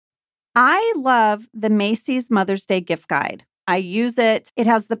I love the Macy's Mother's Day gift guide. I use it. It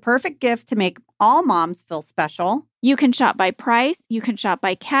has the perfect gift to make all moms feel special. You can shop by price. You can shop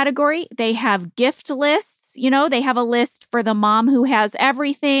by category. They have gift lists. They have a list for the mom who has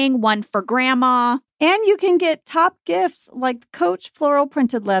everything, one for grandma. And you can get top gifts like the Coach Floral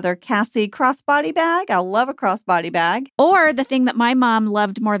Printed Leather Cassie crossbody bag. I love a crossbody bag. Or the thing that my mom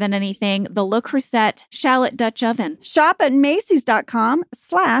loved more than anything, the Le Creuset Shallot Dutch Oven. Shop at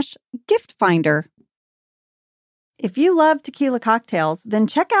Macys.com/gift finder. If you love tequila cocktails, then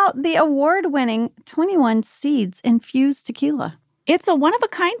check out the award-winning 21 Seeds Infused Tequila. It's a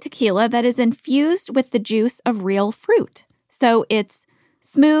one-of-a-kind tequila that is infused with the juice of real fruit. So it's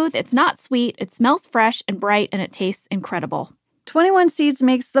smooth, it's not sweet, it smells fresh and bright, and it tastes incredible. 21 Seeds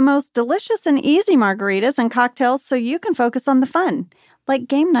makes the most delicious and easy margaritas and cocktails so you can focus on the fun, like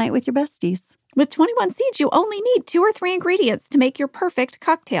game night with your besties. With 21 Seeds, you only need 2 or 3 ingredients to make your perfect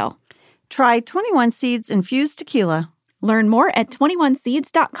cocktail. Try 21 Seeds Infused Tequila. Learn more at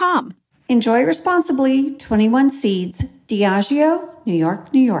 21seeds.com. Enjoy responsibly. 21 Seeds, Diageo, New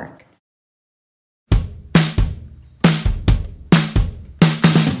York, New York.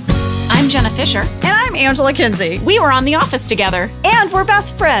 I'm Jenna Fisher. And I'm Angela Kinsey. We were on The Office together. And we're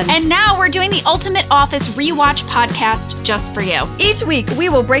best friends. And now we're doing the Ultimate Office Rewatch podcast just for you. Each week, we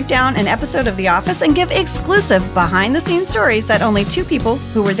will break down an episode of The Office and give exclusive behind-the-scenes stories that only 2 people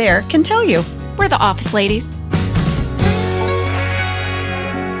who were there can tell you. We're the Office Ladies.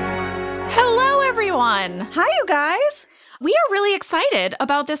 Hello, everyone. Hi, you guys. We are really excited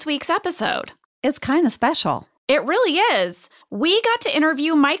about this week's episode. It's kind of special. It really is. We got to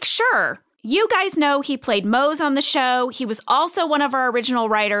interview Mike Schur. You guys know he played Mose on the show. He was also one of our original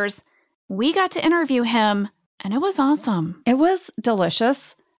writers. We got to interview him, and it was awesome. It was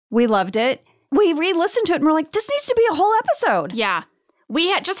delicious. We loved it. We re-listened to it, and we're like, this needs to be a whole episode. Yeah. We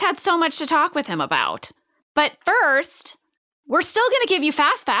had so much to talk with him about. But first, we're still going to give you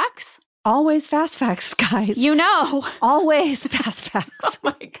fast facts. Always fast facts, guys. You know. Always fast facts. Oh,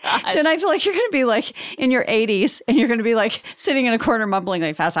 my gosh. Jen, I feel like you're going to be like in your 80s and you're going to be like sitting in a corner mumbling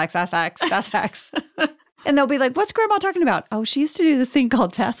like fast facts, fast facts, fast facts. And they'll be like, what's Grandma talking about? Oh, she used to do this thing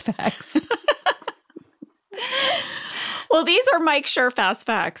called fast facts. Well, these are Mike Schur fast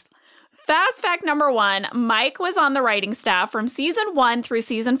facts. Fast fact number 1, Mike was on the writing staff from season 1 through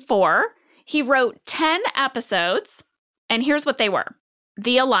season 4. He wrote 10 episodes, and here's what they were.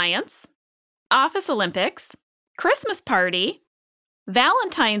 The Alliance, Office Olympics, Christmas Party,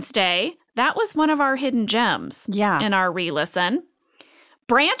 Valentine's Day. That was one of our hidden gems in our re-listen.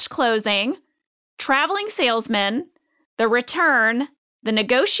 Branch Closing, Traveling Salesman, The Return, The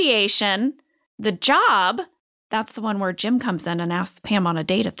Negotiation, The Job. That's the one where Jim comes in and asks Pam on a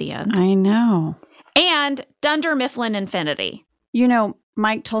date at the end. I know. And Dunder Mifflin Infinity. You know,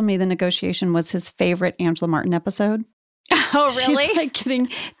 Mike told me The Negotiation was his favorite Angela Martin episode. Oh, really? She's like getting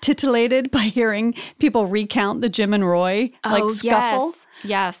titillated by hearing people recount the Jim and Roy scuffle.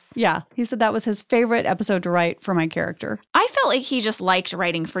 Yes. Yeah. He said that was his favorite episode to write for my character. I felt like he just liked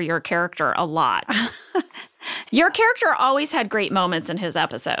writing for your character a lot. Your character always had great moments in his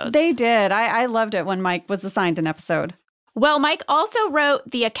episodes. They did. I loved it when Mike was assigned an episode. Well, Mike also wrote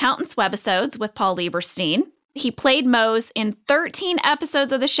the Accountant's Webisodes with Paul Lieberstein. He played Mose in 13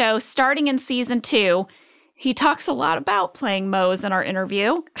 episodes of the show, starting in season 2. He talks a lot about playing Mose in our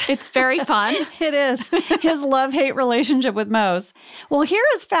interview. It's very fun. It is. His love-hate relationship with Mose. Well, here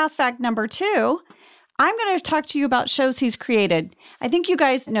is fast fact number 2. I'm going to talk to you about shows he's created. I think you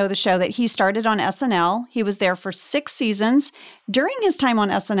guys know the show that he started on SNL. He was there for 6 seasons. During his time on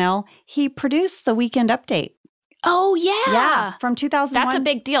SNL, he produced The Weekend Update. Oh, yeah. Yeah, from 2001. That's a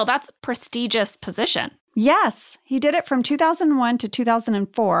big deal. That's a prestigious position. Yes, he did it from 2001 to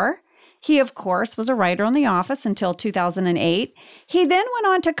 2004. He, of course, was a writer on The Office until 2008. He then went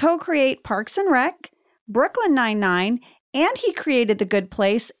on to co-create Parks and Rec, Brooklyn Nine-Nine, and he created The Good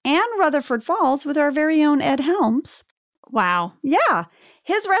Place and Rutherford Falls with our very own Ed Helms. Wow. Yeah.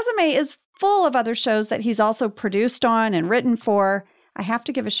 His resume is full of other shows that he's also produced on and written for. I have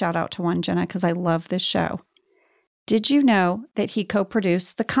to give a shout out to one, Jenna, because I love this show. Did you know that he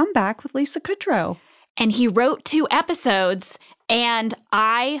co-produced The Comeback with Lisa Kudrow? And he wrote 2 episodes, and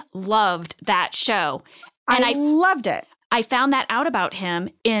I loved that show. And I loved it. I found that out about him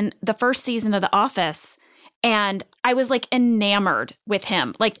in the first season of The Office, and I was like enamored with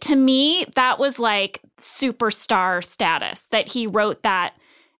him. Like, to me, that was like superstar status, that he wrote that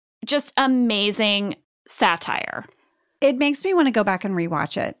just amazing satire. It makes me want to go back and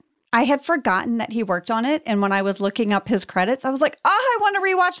rewatch it. I had forgotten that he worked on it, and when I was looking up his credits, I was like, I want to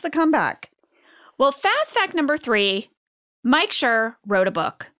rewatch The Comeback. Well, fast fact number 3, Mike Schur wrote a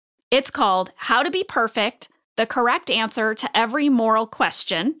book. It's called How to Be Perfect, the Correct Answer to Every Moral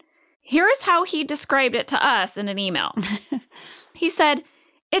Question. Here is how he described it to us in an email. He said,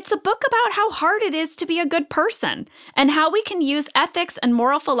 "It's a book about how hard it is to be a good person and how we can use ethics and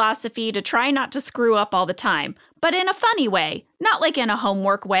moral philosophy to try not to screw up all the time, but in a funny way, not like in a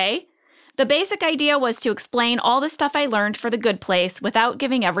homework way. The basic idea was to explain all the stuff I learned for the good place without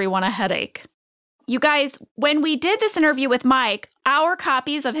giving everyone a headache." You guys, when we did this interview with Mike, our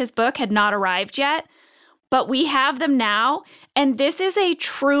copies of his book had not arrived yet, but we have them now, and this is a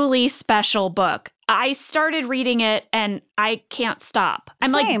truly special book. I started reading it and I can't stop.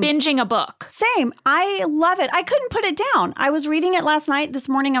 I'm like binging a book. Same. I love it. I couldn't put it down. I was reading it last night. This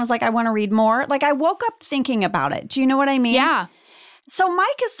morning, I was like, I want to read more. Like, I woke up thinking about it. Do you know what I mean? Yeah. So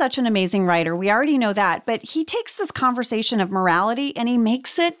Mike is such an amazing writer. We already know that. But he takes this conversation of morality and he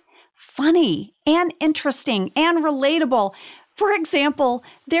makes it funny and interesting and relatable. For example,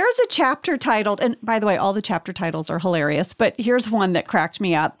 there's a chapter titled, and by the way, all the chapter titles are hilarious, but here's one that cracked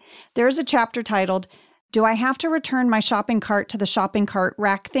me up. There's a chapter titled, "Do I have to return my shopping cart to the shopping cart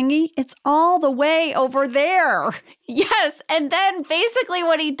rack thingy? It's all the way over there." Yes. And then basically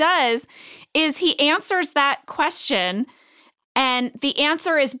what he does is he answers that question, and the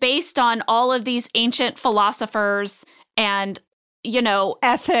answer is based on all of these ancient philosophers and,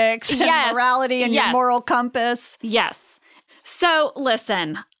 ethics and morality and your moral compass. Yes. So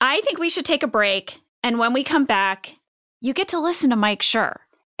listen, I think we should take a break. And when we come back, you get to listen to Mike Schur.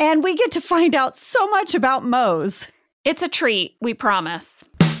 And we get to find out so much about Moe's. It's a treat, we promise.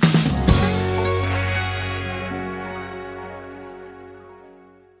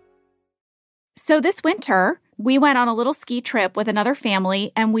 So this winter, we went on a little ski trip with another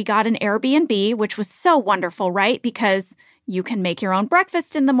family and we got an Airbnb, which was so wonderful, right? Because you can make your own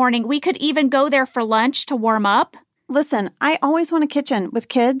breakfast in the morning. We could even go there for lunch to warm up. Listen, I always want a kitchen with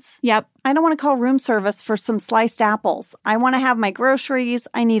kids. Yep. I don't want to call room service for some sliced apples. I want to have my groceries.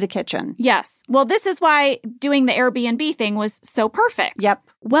 I need a kitchen. Yes. Well, this is why doing the Airbnb thing was so perfect. Yep.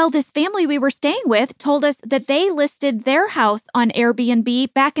 Well, this family we were staying with told us that they listed their house on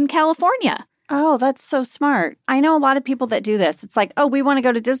Airbnb back in California. Oh, that's so smart. I know a lot of people that do this. It's like, oh, we want to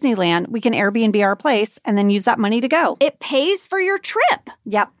go to Disneyland. We can Airbnb our place and then use that money to go. It pays for your trip.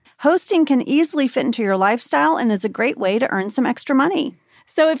 Yep. Hosting can easily fit into your lifestyle and is a great way to earn some extra money.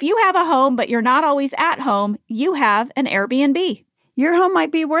 So if you have a home, but you're not always at home, you have an Airbnb. Your home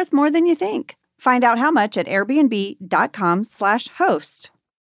might be worth more than you think. Find out how much at airbnb.com/host.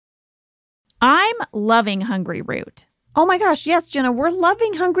 I'm loving Hungry Root. Oh my gosh, yes, Jenna, we're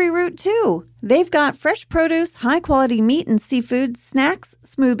loving Hungry Root too. They've got fresh produce, high-quality meat and seafood, snacks,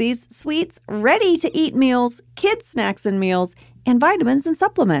 smoothies, sweets, ready-to-eat meals, kids' snacks and meals, and vitamins and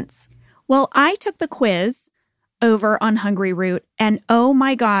supplements. Well, I took the quiz over on Hungry Root, and oh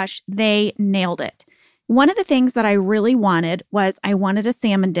my gosh, they nailed it. One of the things that I really wanted was I wanted a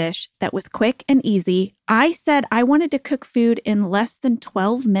salmon dish that was quick and easy. I said I wanted to cook food in less than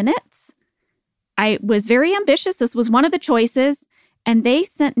 12 minutes. I was very ambitious. This was one of the choices, and they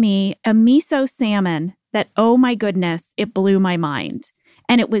sent me a miso salmon that, oh my goodness, it blew my mind.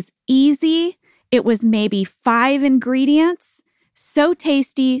 And it was easy. It was maybe 5 ingredients. So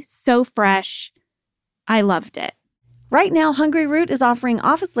tasty, so fresh. I loved it. Right now, Hungry Root is offering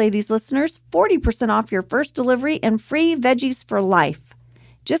Office Ladies listeners 40% off your first delivery and free veggies for life.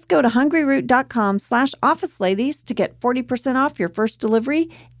 Just go to hungryroot.com/officeladies to get 40% off your first delivery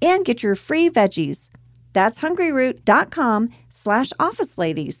and get your free veggies. That's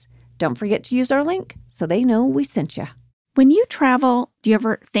hungryroot.com/officeladies. Don't forget to use our link so they know we sent you. When you travel, do you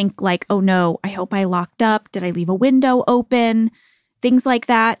ever think like, oh no, I hope I locked up? Did I leave a window open? Things like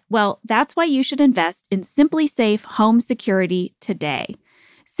that. Well, that's why you should invest in SimpliSafe Home Security today.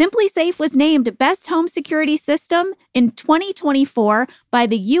 SimpliSafe was named Best Home Security System in 2024 by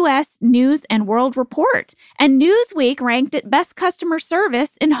the U.S. News and World Report, and Newsweek ranked it Best Customer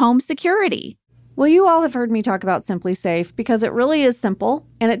Service in Home Security. Well, you all have heard me talk about SimpliSafe because it really is simple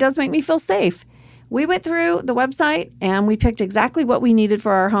and it does make me feel safe. We went through the website and we picked exactly what we needed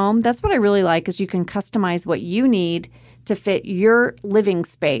for our home. That's what I really like is you can customize what you need to fit your living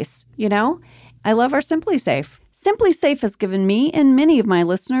space, you know? I love our SimpliSafe. SimpliSafe has given me and many of my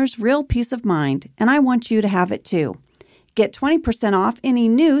listeners real peace of mind, and I want you to have it too. Get 20% off any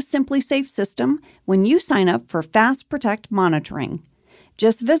new SimpliSafe system when you sign up for Fast Protect monitoring.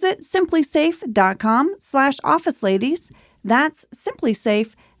 Just visit simplisafe.com/officeladies. That's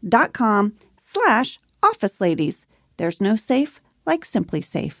simplisafe.com/officeladies. There's no safe like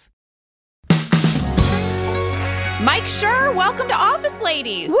SimpliSafe. Mike Schur, welcome to Office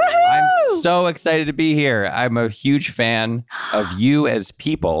Ladies. Woohoo! I'm so excited to be here. I'm a huge fan of you as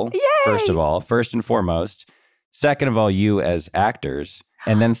people, Yay! first and foremost. Second of all, you as actors.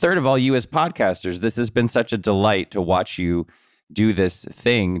 And then third of all, you as podcasters. This has been such a delight to watch you do this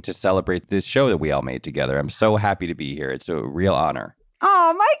thing to celebrate this show that we all made together. I'm so happy to be here. It's a real honor.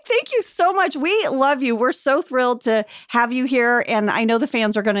 Oh, Mike, thank you so much. We love you. We're so thrilled to have you here. And I know the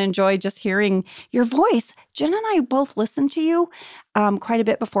fans are going to enjoy just hearing your voice. Jen and I both listened to you quite a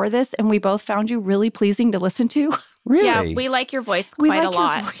bit before this, and we both found you really pleasing to listen to. Really? Yeah, we like your voice We quite like a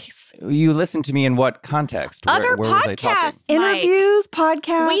lot. your voice. You listen to me in what context? Other Where was I talking? podcasts, Mike. Interviews,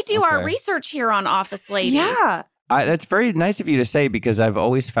 podcasts. We do our Okay. research here on Office Ladies. Yeah. That's very nice of you to say, because I've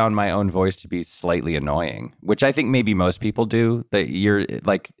always found my own voice to be slightly annoying, which I think maybe most people do. That you're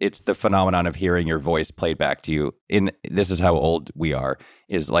like, it's the phenomenon of hearing your voice played back to you. This is how old we are,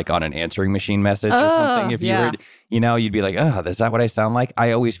 is like on an answering machine message or something. If you yeah. were, you'd be like, oh, is that what I sound like?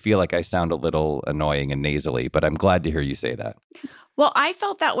 I always feel like I sound a little annoying and nasally, but I'm glad to hear you say that. Well, I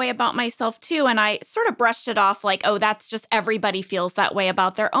felt that way about myself too. And I sort of brushed it off like, oh, that's just everybody feels that way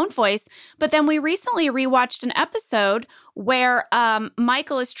about their own voice. But then we recently rewatched an episode where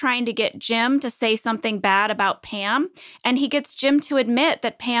Michael is trying to get Jim to say something bad about Pam. And he gets Jim to admit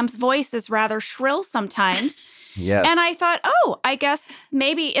that Pam's voice is rather shrill sometimes. Yes. And I thought, oh, I guess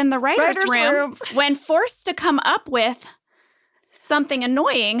maybe in the writer's room, when forced to come up with something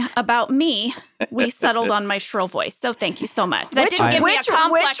annoying about me, we settled on my shrill voice. So thank you so much. That didn't give me a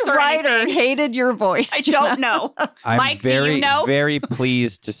complex which or writer anything. hated your voice? I don't know. I'm Mike, very, do you know? very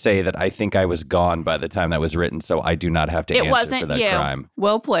pleased to say that I think I was gone by the time that was written, so I do not have to It answer wasn't for that you. crime.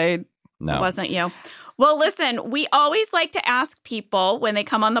 Well played. No. It wasn't you. Well, listen, we always like to ask people when they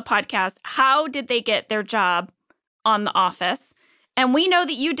come on the podcast, how did they get their job on The Office? And we know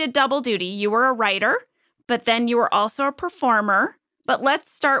that you did double duty. You were a writer, but then you were also a performer. But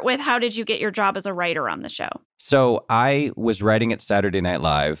let's start with, how did you get your job as a writer on the show? So I was writing at Saturday Night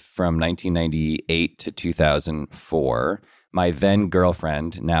Live from 1998 to 2004. My then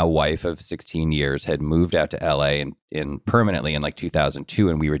girlfriend, now wife of 16 years, had moved out to LA in permanently in like 2002,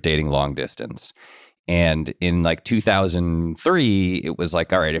 and we were dating long distance. And in like 2003, it was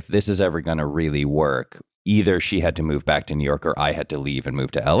like, all right, if this is ever going to really work, either she had to move back to New York or I had to leave and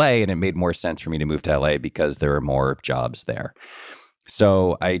move to LA. And it made more sense for me to move to LA because there were more jobs there.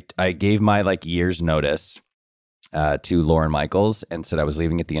 So I gave my like year's notice to Lorne Michaels and said I was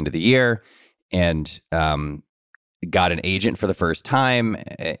leaving at the end of the year, and got an agent for the first time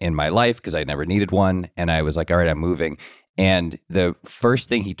in my life because I never needed one. And I was like, all right, I'm moving. And the first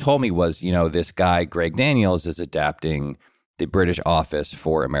thing he told me was, this guy, Greg Daniels, is adapting the British Office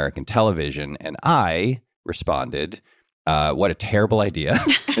for American television. And I responded, what a terrible idea.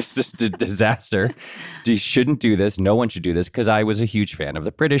 This is a disaster. You shouldn't do this. No one should do this, because I was a huge fan of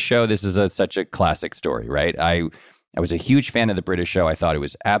the British show. This is such a classic story, right? I was a huge fan of the British show. I thought it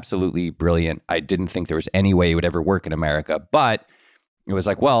was absolutely brilliant. I didn't think there was any way it would ever work in America, but it was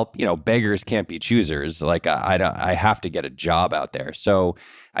like, well, beggars can't be choosers. Like I have to get a job out there. So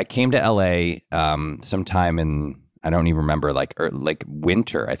I came to LA sometime in, I don't even remember, like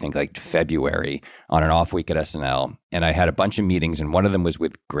winter, I think like February, on an off week at SNL. And I had a bunch of meetings, and one of them was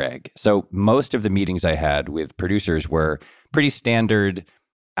with Greg. So most of the meetings I had with producers were pretty standard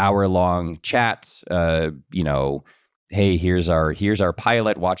hour-long chats. Hey, here's our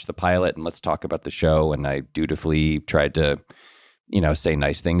pilot, watch the pilot and let's talk about the show. And I dutifully tried to, say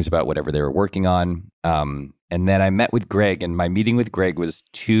nice things about whatever they were working on. And then I met with Greg, and my meeting with Greg was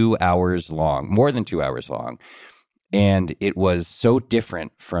 2 hours long, more than 2 hours long. And it was so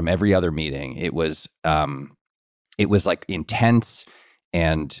different from every other meeting. It was like intense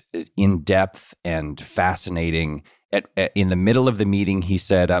and in depth and fascinating. In the middle of the meeting, he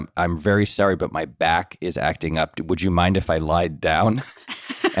said, I'm very sorry, but my back is acting up. Would you mind if I lied down?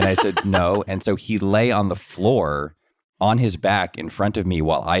 And I said, no. And so he lay on the floor on his back in front of me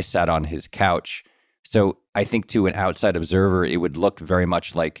while I sat on his couch. So I think to an outside observer, it would look very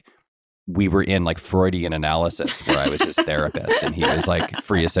much like we were in like Freudian analysis, where I was his therapist and he was like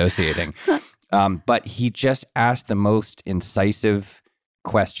free associating. But he just asked the most incisive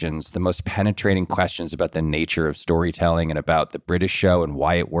questions, the most penetrating questions about the nature of storytelling and about the British show and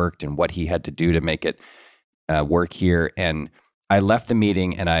why it worked and what he had to do to make it work here. And I left the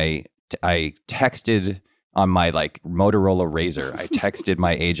meeting, and I texted on my like Motorola Razr. I texted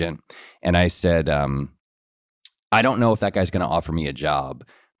my agent and I said, I don't know if that guy's going to offer me a job,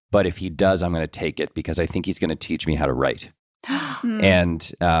 but if he does, I'm going to take it because I think he's going to teach me how to write.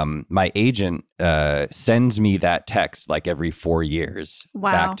 And my agent sends me that text like every 4 years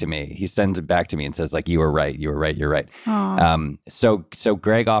back to me. He sends it back to me and says like, you were right, you're right. So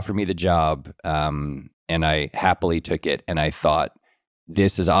Greg offered me the job, and I happily took it. And I thought,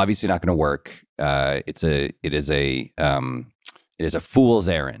 this is obviously not going to work. It is a fool's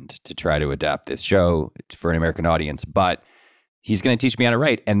errand to try to adapt this show for an American audience, but he's going to teach me how to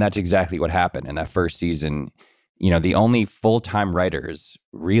write. And that's exactly what happened. In that first season, the only full-time writers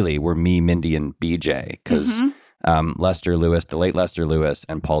really were me, Mindy, and BJ, because Lester Lewis, the late Lester Lewis,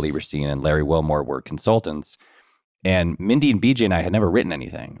 and Paul Lieberstein and Larry Wilmore were consultants. And Mindy and BJ and I had never written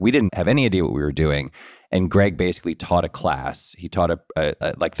anything. We didn't have any idea what we were doing. And Greg basically taught a class. He taught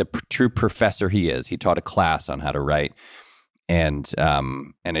like the true professor he is. He taught a class on how to write. And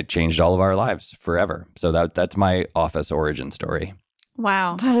it changed all of our lives forever. So that's my Office origin story.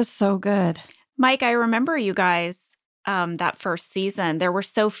 Wow. That is so good. Mike, I remember you guys that first season. There were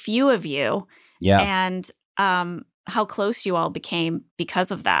so few of you. Yeah. And how close you all became because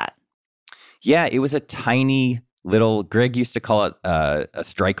of that. Yeah, it was a tiny little, Greg used to call it a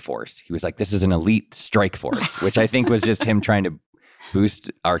strike force. He was like, this is an elite strike force, which I think was just him trying to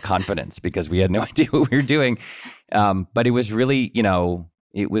boost our confidence because we had no idea what we were doing. But it was really,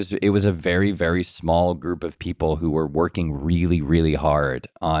 it was a very, very small group of people who were working really, really hard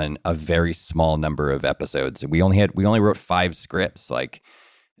on a very small number of episodes. We only wrote 5 scripts. Like,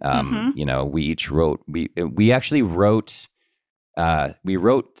 we each wrote, we actually wrote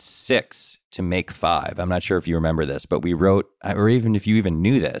 6 to make 5. I'm not sure if you remember this, but we wrote, or even if you even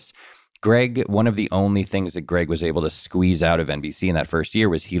knew this, Greg, one of the only things that Greg was able to squeeze out of NBC in that first year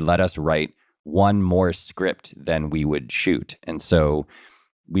was he let us write one more script than we would shoot. And so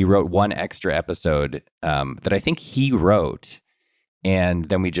we wrote 1 extra episode that I think he wrote. And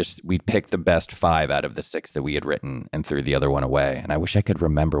then we picked the best 5 out of the 6 that we had written and threw the other one away. And I wish I could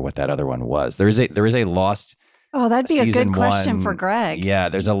remember what that other one was. There is a lost... Oh, that'd be a good question for Greg. Yeah,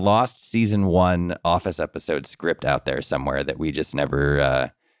 there's a lost season 1 Office episode script out there somewhere that we just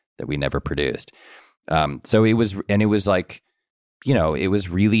never produced. So it was like, it was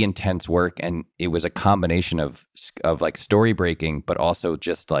really intense work, and it was a combination of like story breaking, but also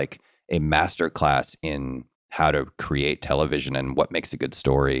just like a master class in how to create television and what makes a good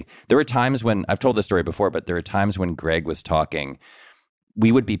story. There were times when, I've told this story before, but there were times when Greg was talking,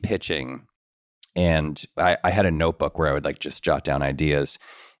 we would be pitching, and I had a notebook where I would like just jot down ideas.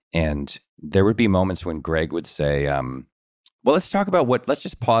 And there would be moments when Greg would say, well, let's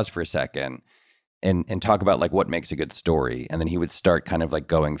just pause for a second and talk about like what makes a good story. And then he would start kind of like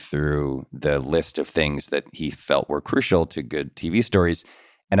going through the list of things that he felt were crucial to good TV stories.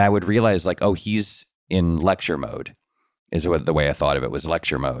 And I would realize like, oh, he's in lecture mode. Is what the way I thought of it was,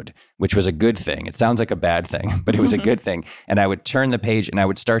 lecture mode, which was a good thing. It sounds like a bad thing, but it was a good thing. And I would turn the page and I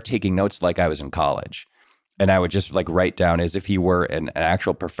would start taking notes like I was in college. And I would just like write down as if he were an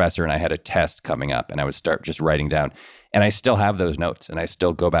actual professor and I had a test coming up, and I would start just writing down. And I still have those notes, and I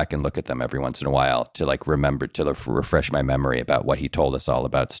still go back and look at them every once in a while to like remember, to refresh my memory about what he told us all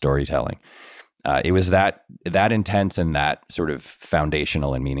about storytelling. It was that intense and that sort of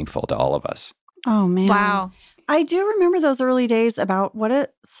foundational and meaningful to all of us. Oh, man. Wow. I do remember those early days about what a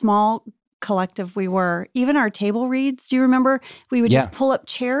small collective we were. Even our table reads, do you remember? We would just pull up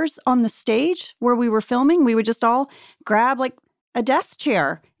chairs on the stage where we were filming. We would just all grab like a desk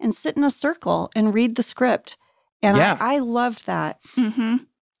chair and sit in a circle and read the script. And I loved that. Mm-hmm.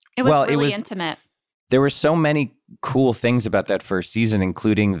 It was really intimate. There were so many cool things about that first season,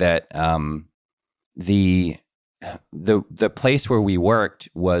 including that the place where we worked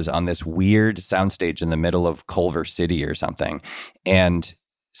was on this weird soundstage in the middle of Culver City or something. And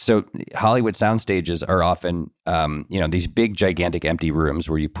so Hollywood soundstages are often, these big, gigantic empty rooms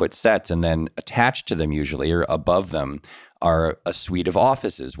where you put sets, and then attached to them usually or above them are a suite of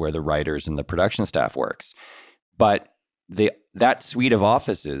offices where the writers and the production staff works. But that suite of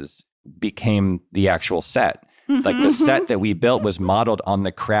offices became the actual set. Like the set that we built was modeled on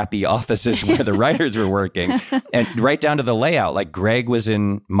the crappy offices where the writers were working, and right down to the layout. Like Greg was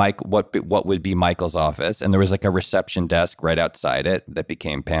in what would be Michael's office, and there was like a reception desk right outside it that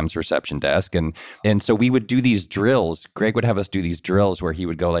became Pam's reception desk. And so we would do these drills. Greg would have us do these drills where he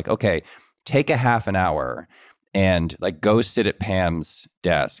would go like, okay, take a half an hour and like go sit at Pam's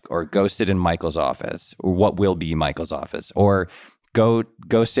desk, or go sit in Michael's office, or what will be Michael's office, or go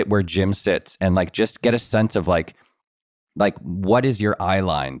sit where Jim sits, and like just get a sense of like what is your eye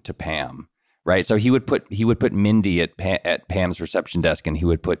line to Pam? right? So he would put Mindy at Pam's reception desk, and he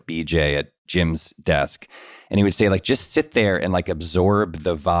would put BJ at Jim's desk, and he would say, like, just sit there and like absorb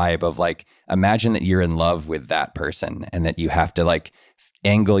the vibe of like, imagine that you're in love with that person, and that you have to like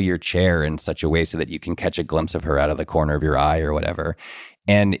angle your chair in such a way so that you can catch a glimpse of her out of the corner of your eye or whatever.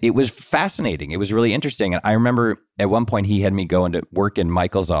 And it was fascinating. It was really interesting. And I remember at one point he had me go into work in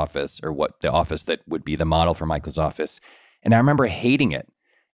Michael's office, or what the office that would be the model for Michael's office. And I remember hating it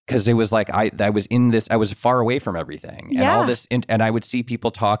because it was like I was far away from everything and all this. And I would see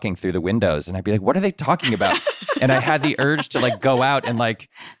people talking through the windows, and I'd be like, what are they talking about? And I had the urge to like go out and like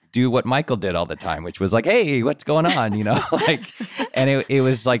do what Michael did all the time, which was like, hey, what's going on? You know, like, and it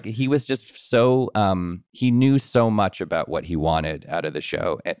was like, he was just so, he knew so much about what he wanted out of the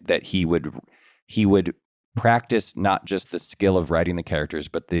show that he would practice not just the skill of writing the characters,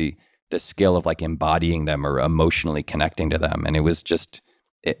 but the skill of like embodying them or emotionally connecting to them. And it was just,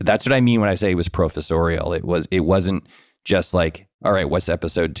 that's what I mean when I say it was professorial. It wasn't just like, all right, what's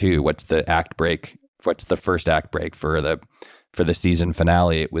episode 2? What's the act break? What's the first act break for the season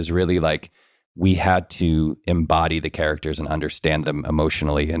finale? It was really like we had to embody the characters and understand them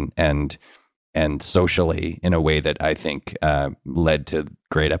emotionally and socially in a way that I think led to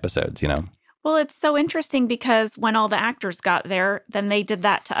great episodes, you know? Well, it's so interesting because when all the actors got there, then they did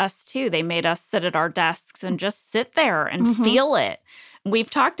that to us too. They made us sit at our desks and just sit there and feel it.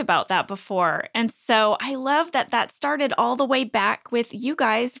 We've talked about that before. And so I love that started all the way back with you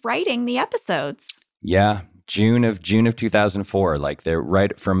guys writing the episodes. Yeah. June of 2004, like they're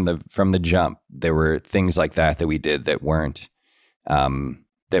right from the jump. There were things like that we did that weren't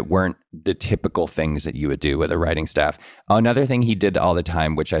the typical things that you would do with a writing staff. Another thing he did all the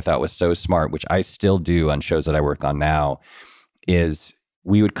time, which I thought was so smart, which I still do on shows that I work on now, is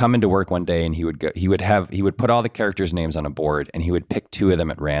we would come into work one day and he would put all the characters' names on a board, and he would pick 2 of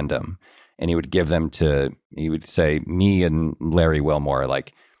them at random, and he would say, me and Larry Wilmore,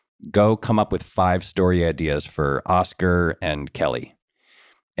 like, go come up with 5 story ideas for Oscar and Kelly.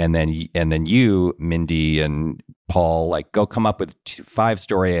 And then you, Mindy and Paul, like, go come up with 5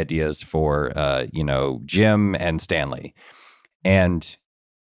 story ideas for, Jim and Stanley. And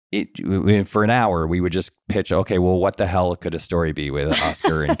for an hour, we would just pitch, okay, well, what the hell could a story be with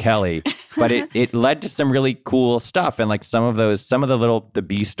Oscar and Kelly? But it led to some really cool stuff. And like some of the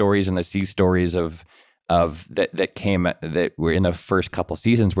B stories and the C stories of that were in the first couple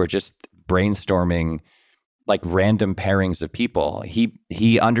seasons were just brainstorming like random pairings of people.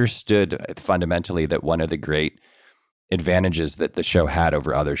 He understood fundamentally that one of the great advantages that the show had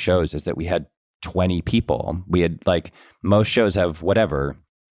over other shows is that we had 20 people. We had, like, most shows have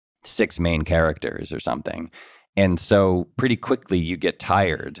 6 main characters or something. And so pretty quickly you get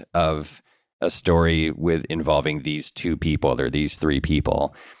tired of a story involving these 2 people or these 3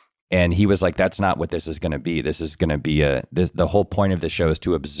 people. And he was like, that's not what this is going to be. This is going to be the whole point of the show is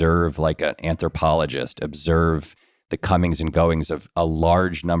to observe, like an anthropologist, observe the comings and goings of a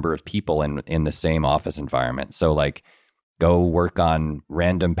large number of people in the same office environment. So like, go work on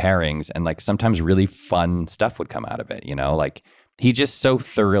random pairings, and like sometimes really fun stuff would come out of it, you know? Like, he just so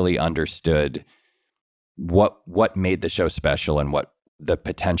thoroughly understood what made the show special and what the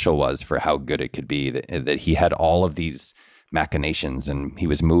potential was for how good it could be, that he had all of these machinations, and he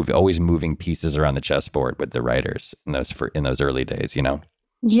was always moving pieces around the chessboard with the writers in those early days, you know?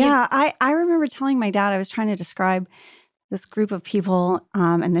 Yeah, I remember telling my dad, I was trying to describe this group of people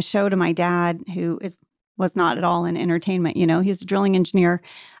and the show to my dad, who was not at all in entertainment. You know, he's a drilling engineer,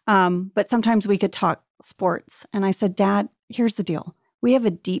 but sometimes we could talk sports. And I said, Dad, here's the deal. We have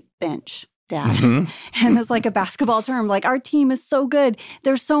a deep bench, Dad. Mm-hmm. And it's like a basketball term. Like, our team is so good.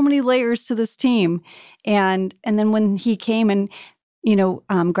 There's so many layers to this team. And then when he came and,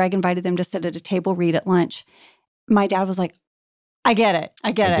 Greg invited them to sit at a table read at lunch, my dad was like, I get it.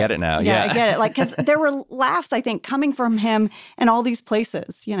 I get I get it. Like, because there were laughs, I think, coming from him in all these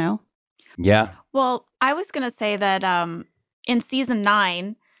places, you know? Yeah. Well, I was going to say that in season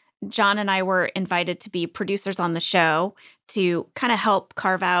 9, John and I were invited to be producers on the show to kind of help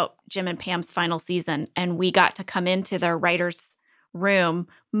carve out Jim and Pam's final season. And we got to come into their writer's room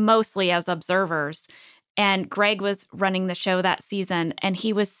mostly as observers. And Greg was running the show that season, and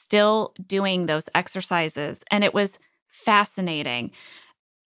he was still doing those exercises. And it was fascinating,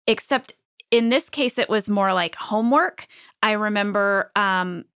 except in this case, it was more like homework. I remember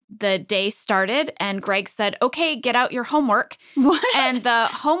the day started and Greg said, okay, get out your homework. What? And the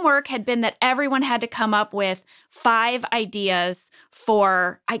homework had been that everyone had to come up with 5 ideas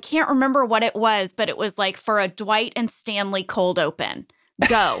for, I can't remember what it was, but it was like for a Dwight and Stanley cold open.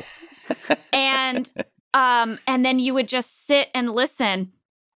 Go. And then you would just sit and listen.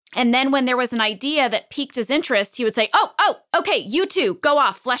 And then when there was an idea that piqued his interest, he would say, oh, okay, you two, go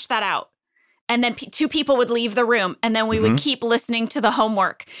off, flesh that out. And then two people would leave the room, and then we would keep listening to the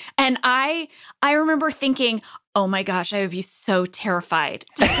homework. And I remember thinking, oh my gosh, I would be so terrified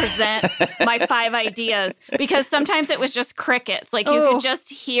to present my 5 ideas, because sometimes it was just crickets. Like you could just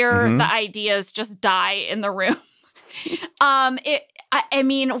hear the ideas just die in the room. I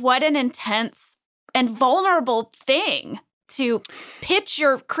mean, what an intense and vulnerable thing to pitch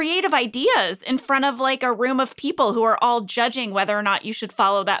your creative ideas in front of like a room of people who are all judging whether or not you should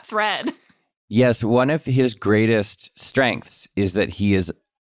follow that thread. Yes, one of his greatest strengths is that he is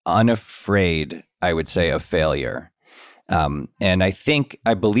unafraid, I would say, of failure. And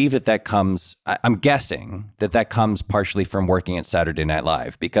I believe that comes, I'm guessing that comes partially from working at Saturday Night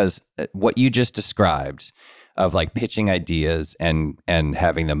Live, because what you just described of like pitching ideas and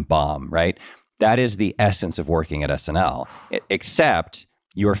having them bomb, right? That is the essence of working at SNL, except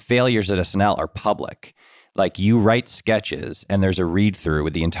your failures at SNL are public. Like you write sketches and there's a read through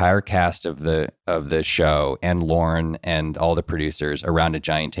with the entire cast of the show and Lorne and all the producers around a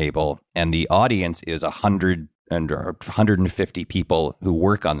giant table, and the audience is 100 and 150 people who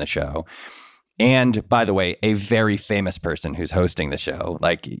work on the show. And by the way, a very famous person who's hosting the show,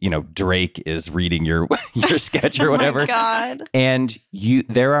 like, you know, Drake is reading your sketch or whatever. Oh my God. And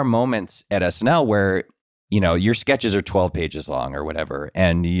there are moments at SNL where, you know, your sketches are 12 pages long or whatever,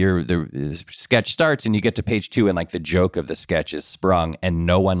 and the sketch starts and you get to page 2 and like the joke of the sketch is sprung and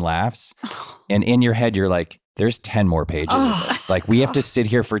no one laughs. And in your head, you're like, there's 10 more pages of this. Like we have to sit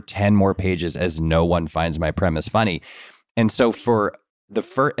here for 10 more pages as no one finds my premise funny. And so for the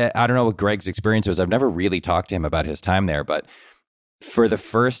first, I don't know what Greg's experience was. I've never really talked to him about his time there, but for the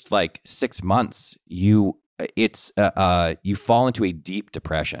first like 6 months, you fall into a deep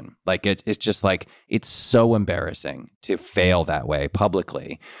depression. Like it's just like, it's so embarrassing to fail that way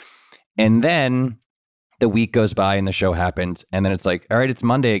publicly. And then the week goes by and the show happens. And then it's like, all right, it's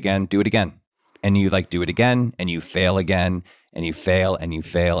Monday again, do it again. And you like do it again and you fail again and you fail and you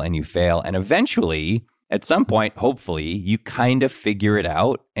fail and you fail. And eventually at some point, hopefully you kind of figure it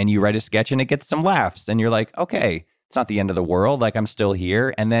out and you write a sketch and it gets some laughs and you're like, okay, it's not the end of the world. Like I'm still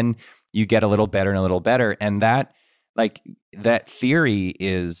here. And then you get a little better and a little better. And that theory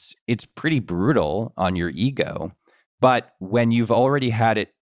it's pretty brutal on your ego. But when you've already had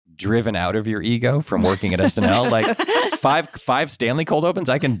it driven out of your ego from working at SNL, like five Stanley Cold Opens,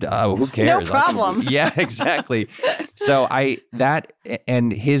 I can, who cares? No problem. Yeah, exactly. So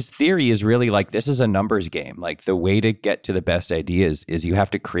and his theory is really like, this is a numbers game. Like the way to get to the best ideas is you have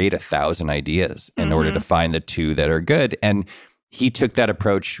to create 1,000 ideas in order to find the 2 that are good. And he took that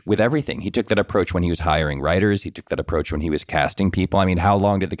approach with everything. He took that approach when he was hiring writers. He took that approach when he was casting people. I mean, how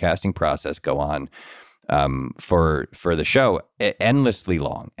long did the casting process go on for the show? Endlessly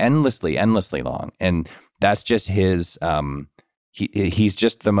long. And that's just his, he's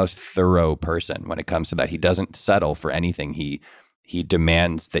just the most thorough person when it comes to that. He doesn't settle for anything. He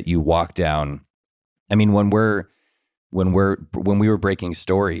demands that you walk down. I mean, when we were breaking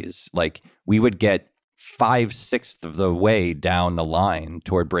stories, like we would get 5/6 of the way down the line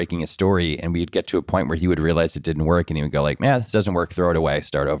toward breaking a story, and we'd get to a point where he would realize it didn't work, and he would go like, man, this doesn't work, throw it away,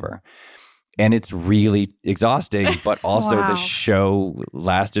 start over. And it's really exhausting, but also Wow. the show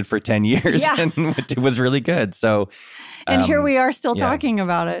lasted for 10 years and it was really good. So, And here we are still talking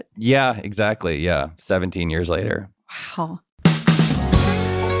about it. Yeah, exactly. Yeah. 17 years later. Wow.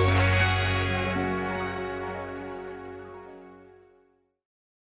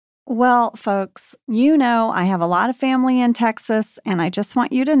 Well, folks, you know I have a lot of family in Texas, and I just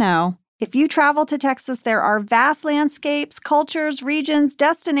want you to know, if you travel to Texas, there are vast landscapes, cultures, regions,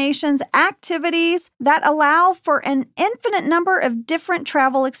 destinations, activities that allow for an infinite number of different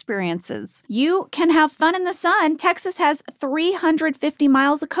travel experiences. You can have fun in the sun. Texas has 350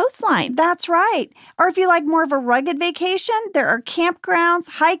 miles of coastline. That's right. Or if you like more of a rugged vacation, there are campgrounds,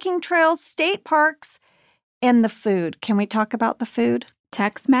 hiking trails, state parks, and the food. Can we talk about the food?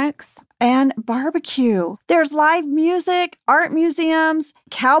 Tex-Mex. And barbecue. There's live music, art museums,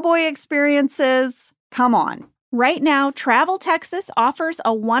 cowboy experiences. Come on. Right now, Travel Texas offers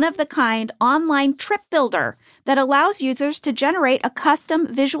a one-of-the-kind online trip builder that allows users to generate a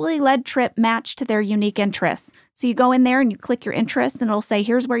custom visually led trip matched to their unique interests. So you go in there and you click your interests and it'll say,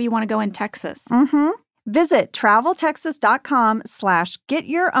 here's where you want to go in Texas. Visit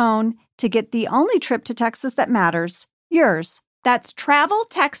traveltexas.com/getyourown to get the only trip to Texas that matters, yours. That's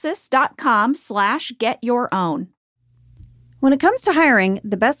traveltexas.com/getyourown. When it comes to hiring,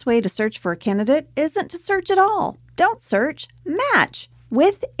 the best way to search for a candidate isn't to search at all. Don't search, match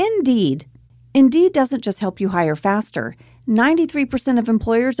with Indeed. Indeed doesn't just help you hire faster. 93% of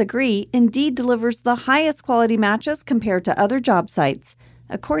employers agree Indeed delivers the highest quality matches compared to other job sites,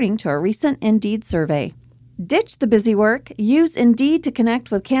 according to a recent Indeed survey. Ditch the busy work. Use Indeed to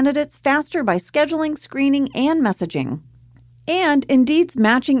connect with candidates faster by scheduling, screening, and messaging. And Indeed's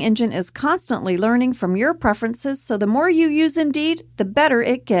matching engine is constantly learning from your preferences, so the more you use Indeed, the better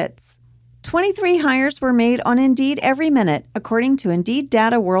it gets. 23 hires were made on Indeed every minute, according to Indeed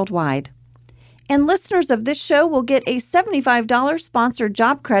data worldwide. And listeners of this show will get a $75 sponsored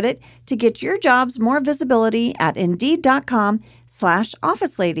job credit to get your jobs more visibility at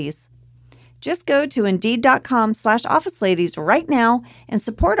Indeed.com/OfficeLadies. Just go to Indeed.com/OfficeLadies right now and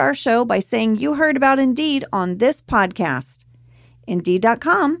support our show by saying you heard about Indeed on this podcast.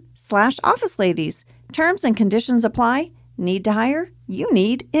 Indeed.com/OfficeLadies. Terms and conditions apply. Need to hire? You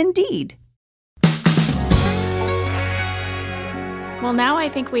need Indeed. Well, now I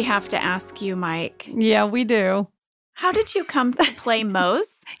think we have to ask you, Mike. Yeah, we do. How did you come to play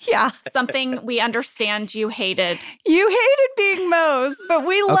Mose? Yeah. Something we understand you hated. You hated being Mose, but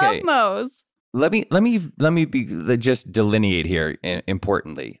we love Mose. Let me just delineate here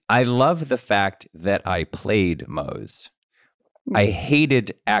importantly. I love the fact that I played Mose. I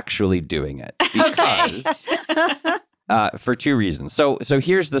hated actually doing it because for two reasons. So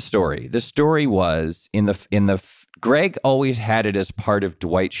here's the story. The story was Greg always had it as part of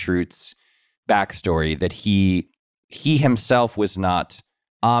Dwight Schrute's backstory that he himself was not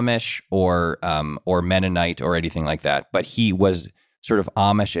Amish or Mennonite or anything like that, but he was sort of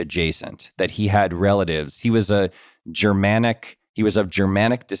Amish adjacent, that he had relatives. He was of Germanic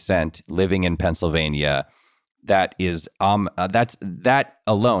descent living in Pennsylvania. That is that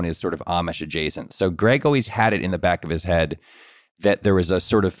alone is sort of Amish adjacent. So Greg always had it in the back of his head that there was a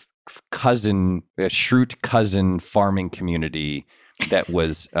sort of Schrute cousin farming community that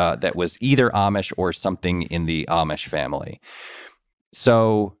was either Amish or something in the Amish family.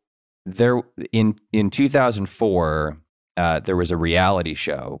 So there in 2004, there was a reality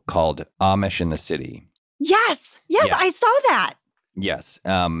show called Amish in the City. Yes, Yeah. I saw that. Yes.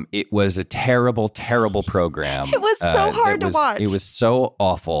 It was a terrible, terrible program. It was so hard to watch. It was so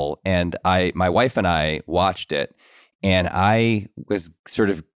awful. And my wife and I watched it, and I was sort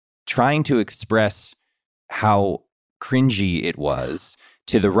of trying to express how cringy it was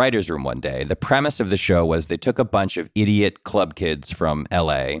to the writer's room one day. The premise of the show was they took a bunch of idiot club kids from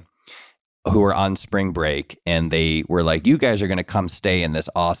LA who were on spring break, and they were like, you guys are going to come stay in this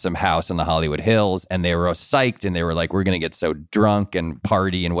awesome house in the Hollywood Hills. And they were psyched, and they were like, we're going to get so drunk and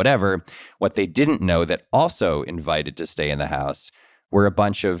party and whatever. What they didn't know that also invited to stay in the house were a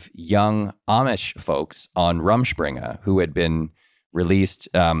bunch of young Amish folks on Rumspringa who had been released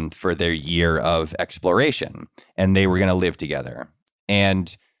for their year of exploration, and they were going to live together.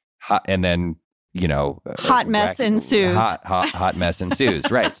 And then, hot mess ensues. Hot mess ensues.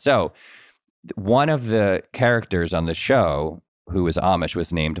 Right. So one of the characters on the show who was Amish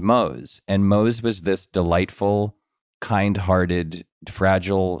was named Mose, and Mose was this delightful, kind-hearted,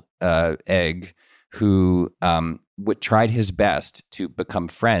 fragile egg who tried his best to become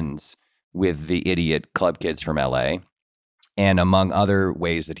friends with the idiot club kids from LA. And among other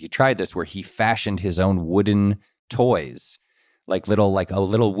ways that he tried this, where he fashioned his own wooden toys, like a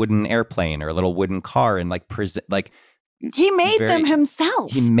little wooden airplane or a little wooden car, and he made them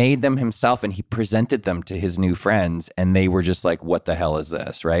himself. He made them himself, and he presented them to his new friends, and they were just like, "What the hell is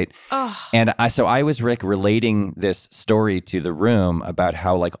this?" Right? Oh. And I was relating this story to the room about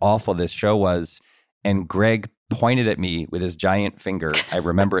how awful this show was, and Greg pointed at me with his giant finger. I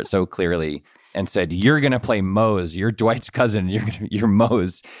remember it so clearly. And said, "You're gonna play Mose. You're Dwight's cousin. You're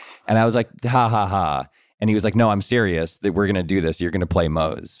Mose." And I was like, "Ha ha ha!" And he was like, "No, I'm serious. That we're gonna do this. You're gonna play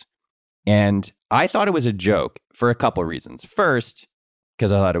Mose." And I thought it was a joke for a couple of reasons. First,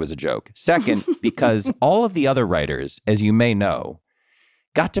 because I thought it was a joke. Second, because all of the other writers, as you may know,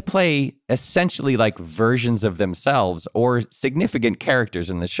 got to play essentially versions of themselves or significant characters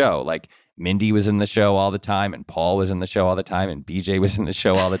in the show. Like Mindy was in the show all the time, and Paul was in the show all the time, and BJ was in the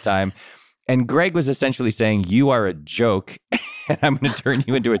show all the time. And Greg was essentially saying, you are a joke, and I'm going to turn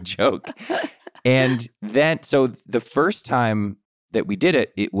you into a joke. And then, so the first time that we did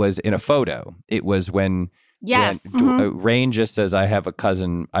it, it was in a photo. It was when Rain just says, I have a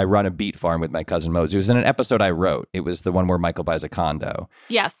cousin, I run a beet farm with my cousin Mose. It was in an episode I wrote. It was the one where Michael buys a condo.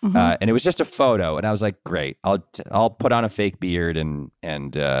 Yes. And it was just a photo. And I was like, great, I'll put on a fake beard. And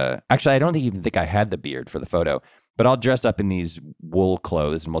actually, I don't even think I had the beard for the photo. But I'll dress up in these wool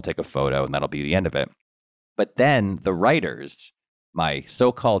clothes and we'll take a photo, and that'll be the end of it. But then the writers, my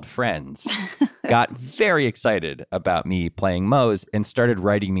so-called friends, got very excited about me playing Mose and started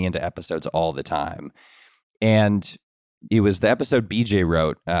writing me into episodes all the time. And the episode BJ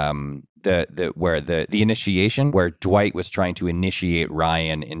wrote, the initiation, where Dwight was trying to initiate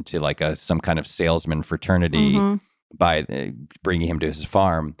Ryan into like some kind of salesman fraternity by bringing him to his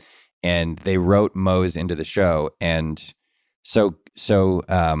farm, and they wrote Mose into the show, and so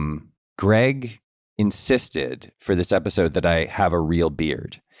Greg insisted for this episode that I have a real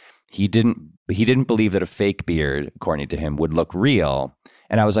beard. He didn't believe that a fake beard, according to him, would look real.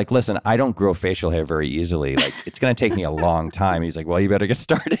 And I was like, listen, I don't grow facial hair very easily. Like, it's going to take me a long time. He's like, well, you better get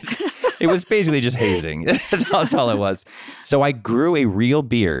started. It was basically just hazing. That's all it was. So I grew a real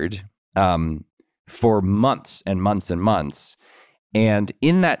beard for months and months and months. And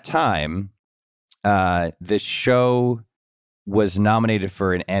in that time, the show was nominated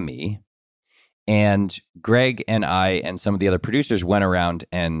for an Emmy. And Greg and I and some of the other producers went around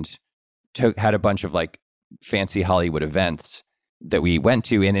and had a bunch of like fancy Hollywood events that we went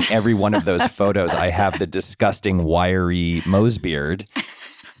to, and in every one of those photos, I have the disgusting wiry Mose beard.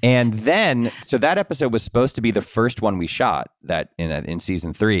 And then, so that episode was supposed to be the first one we shot that in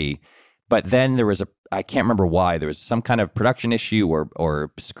season 3, but then there was I can't remember why, there was some kind of production issue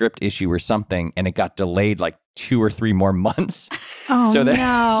or script issue or something, and it got delayed like 2 or 3 more months. Oh, so that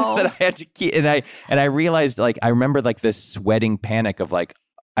no. I had to keep, and I realized, like, I remember like this sweating panic of like,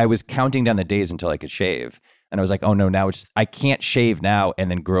 I was counting down the days until I could shave. And I was like, oh no, now I can't shave now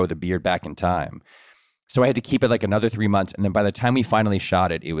and then grow the beard back in time. So I had to keep it like another 3 months. And then by the time we finally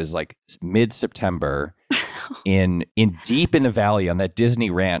shot it, it was like mid-September in deep in the valley on that Disney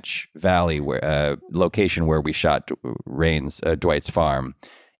Ranch Valley location where we shot Dwight's farm.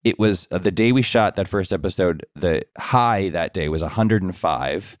 It was the day we shot that first episode, the high that day was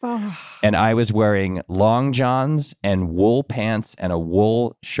 105. Oh. And I was wearing long johns and wool pants and a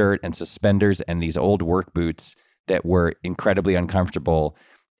wool shirt and suspenders and these old work boots that were incredibly uncomfortable.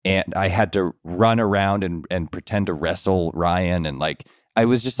 And I had to run around and pretend to wrestle Ryan. And like, I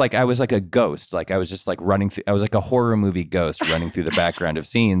was like a ghost. Like I was just like I was like a horror movie ghost running through the background of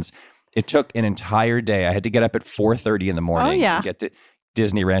scenes. It took an entire day. I had to get up at 4:30 in the morning and get to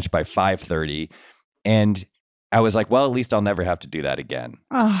Disney Ranch by 5:30. And I was like, well, at least I'll never have to do that again.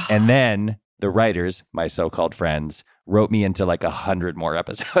 Oh. And then the writers, my so-called friends, wrote me into like 100 more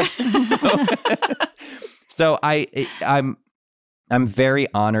episodes. So I'm very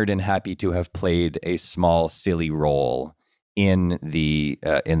honored and happy to have played a small, silly role in the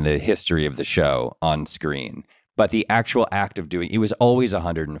history of the show on screen. But the actual act of doing it was always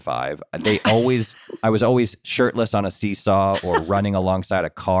 105. I was always shirtless on a seesaw or running alongside a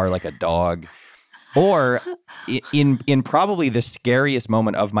car like a dog, or in probably the scariest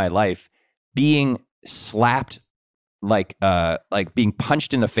moment of my life, being slapped like being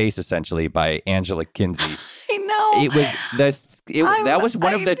punched in the face essentially by Angela Kinsey. I know. It was that was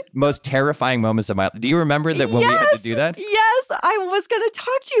one of the most terrifying moments of my life. Do you remember that when we had to do that? Yes, I was going to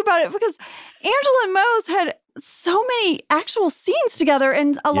talk to you about it because Angela and Mose had so many actual scenes together,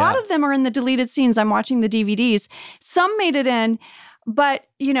 and a lot of them are in the deleted scenes. I'm watching the DVDs. Some made it in, but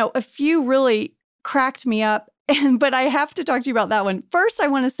a few really cracked me up. But I have to talk to you about that one. First, I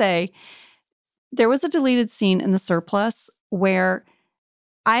want to say there was a deleted scene in The Surplus where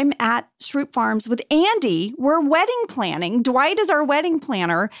I'm at Shroop Farms with Andy. We're wedding planning. Dwight is our wedding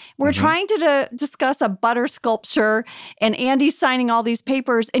planner. We're trying to discuss a butter sculpture, and Andy's signing all these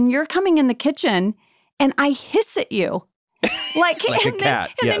papers, and you're coming in the kitchen, and I hiss at you. Like a cat.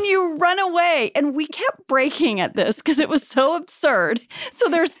 And then you run away. And we kept breaking at this because it was so absurd. So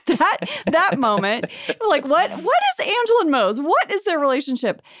there's that moment. Like, what is Angela and Mose? What is their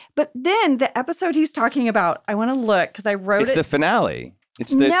relationship? But then the episode he's talking about, I want to look because I wrote it. It's the finale.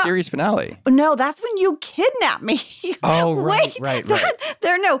 It's the series finale. No, that's when you kidnapped me. Oh, right, right.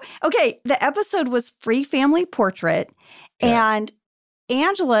 Okay, the episode was Free Family Portrait, and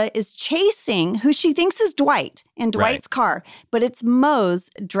Angela is chasing who she thinks is Dwight in Dwight's car, but it's Mose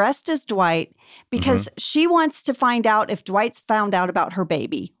dressed as Dwight because she wants to find out if Dwight's found out about her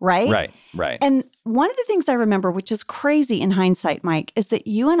baby, right? Right. And one of the things I remember, which is crazy in hindsight, Mike, is that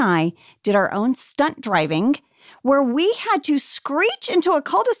you and I did our own stunt driving where we had to screech into a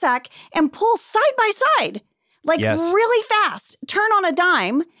cul-de-sac and pull side by side, really fast, turn on a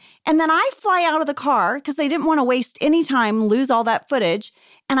dime. And then I fly out of the car because they didn't want to waste any time, lose all that footage.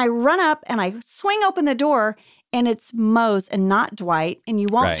 And I run up and I swing open the door and it's Mose and not Dwight. And you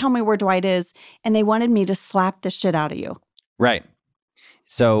won't tell me where Dwight is. And they wanted me to slap the shit out of you. Right.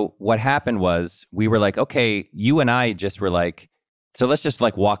 So what happened was we were like, okay, you and I just were like, so let's just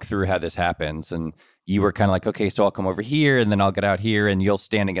like walk through how this happens. And you were kind of like, okay, so I'll come over here and then I'll get out here and you'll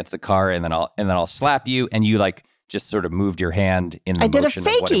stand against the car and then I'll slap you. And you like just sort of moved your hand in the I did a motion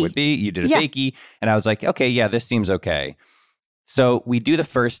of what it fakie. would be. You did a Yeah. fakie. And I was like, okay, yeah, this seems okay. So we do the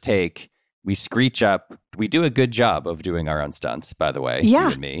first take. We screech up. We do a good job of doing our own stunts, by the way, Yeah.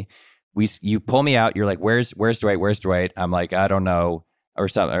 you and me. You pull me out. You're like, where's Dwight? Where's Dwight? I'm like, I don't know, or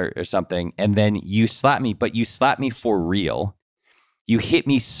something. And then you slap me, but you slap me for real. You hit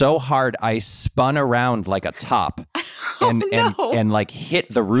me so hard, I spun around like a top and like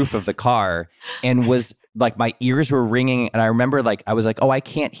hit the roof of the car and was like, my ears were ringing. And I remember like, I was like, oh, I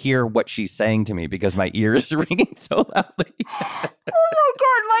can't hear what she's saying to me because my ears are ringing so loudly. Oh my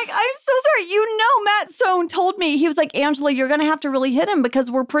God, Mike, I'm so sorry. You know, Matt Sohn told me, he was like, Angela, you're going to have to really hit him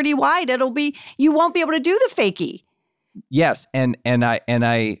because we're pretty wide. You won't be able to do the fakie. Yes, and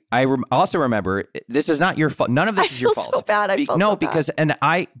I also remember, this is not your fault. None of this is your fault. So bad. I felt so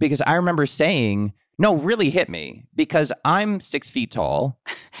bad. Because I remember saying, no, really hit me because I'm 6 feet tall.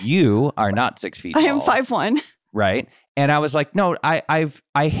 You are not 6 feet tall. I am 5'1". Right. And I was like, no, I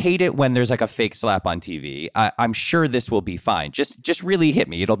hate it when there's like a fake slap on TV. I'm sure this will be fine. Just really hit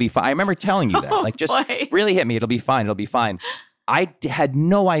me. It'll be fine. I remember telling you that. Like, just really hit me. It'll be fine. It'll be fine. I had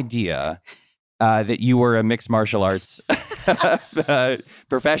no idea that you were a mixed martial arts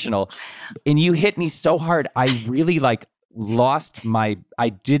professional, and you hit me so hard. I really like I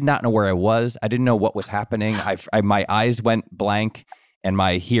did not know where I was. I didn't know what was happening. My eyes went blank and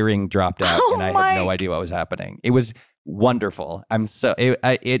my hearing dropped out, and I had no idea what was happening. It was wonderful. And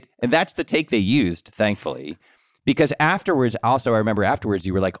that's the take they used, thankfully, because afterwards, also, I remember afterwards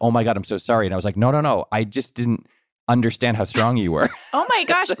you were like, oh my God, I'm so sorry. And I was like, no. I just didn't understand how strong you were. Oh my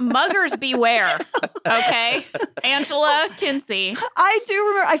gosh, muggers beware. Okay. Angela Kinsey. I do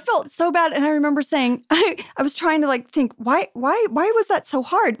remember, I felt so bad. And I remember saying, I was trying to like think, why was that so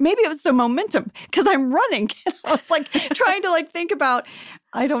hard? Maybe it was the momentum because I'm running. And I was like trying to like think about,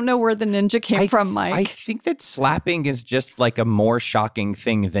 I don't know where the ninja came from, Mike. I think that slapping is just like a more shocking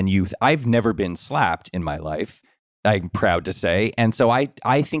thing than I've never been slapped in my life, I'm proud to say. And so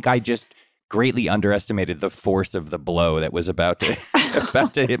I think I just greatly underestimated the force of the blow that was about to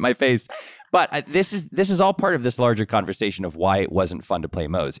hit my face. But this is all part of this larger conversation of why it wasn't fun to play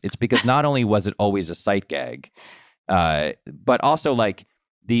Mose. It's because not only was it always a sight gag, but also like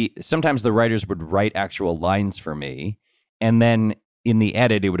sometimes the writers would write actual lines for me, and then in the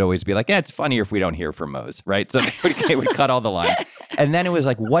edit it would always be like, yeah, it's funnier if we don't hear from Mose, right? So they would cut all the lines, and then it was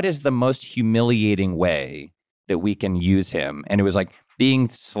like, what is the most humiliating way that we can use him? And it was like being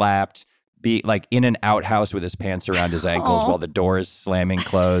slapped, be like in an outhouse with his pants around his ankles while the door is slamming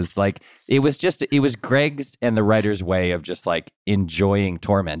closed. Like it was Greg's and the writer's way of just like enjoying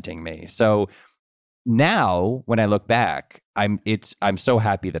tormenting me. So now when I look back, I'm so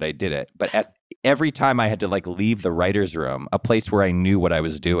happy that I did it. But every time I had to like leave the writer's room, a place where I knew what I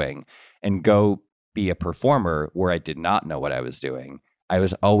was doing, and go be a performer where I did not know what I was doing, I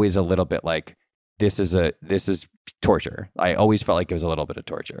was always a little bit like, this is torture. I always felt like it was a little bit of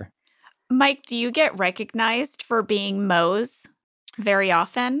torture. Mike, do you get recognized for being Mose very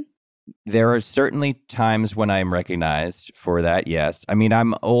often? There are certainly times when I'm recognized for that, yes. I mean,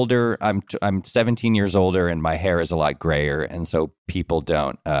 I'm older. I'm 17 years older, and my hair is a lot grayer, and so people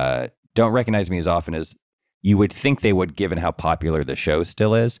don't recognize me as often as you would think they would, given how popular the show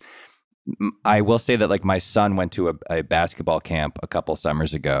still is. I will say that, like, my son went to a basketball camp a couple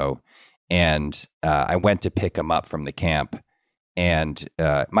summers ago, and I went to pick him up from the camp. And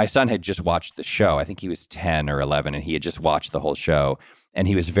my son had just watched the show. I think he was 10 or 11, and he had just watched the whole show. And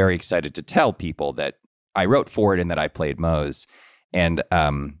he was very excited to tell people that I wrote for it and that I played Mose. And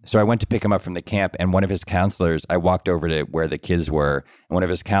so I went to pick him up from the camp, and one of his counselors, I walked over to where the kids were, and one of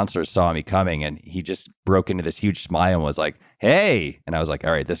his counselors saw me coming, and he just broke into this huge smile and was like, hey. And I was like,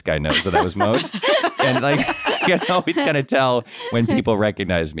 all right, this guy knows that I was Mose. And like, you can always kind of tell when people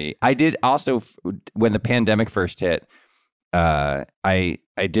recognize me. I did also, when the pandemic first hit, I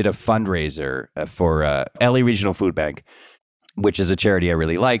did a fundraiser for LA Regional Food Bank, which is a charity I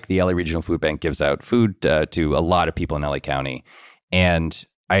really like. The LA Regional Food Bank gives out food to a lot of people in LA County. And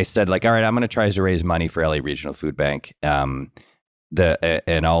I said, like, all right, I'm going to try to raise money for LA Regional Food Bank. And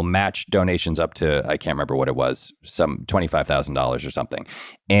I'll match donations up to, I can't remember what it was, some $25,000 or something.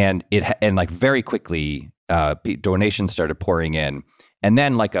 And like very quickly, donations started pouring in. And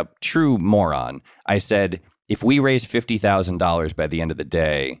then, like a true moron, I said, if we raise $50,000 by the end of the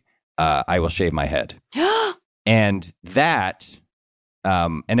day, I will shave my head. And that,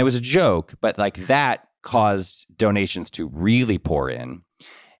 and it was a joke, but like that caused donations to really pour in.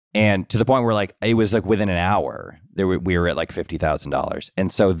 And to the point where like, it was like within an hour, we were at like $50,000.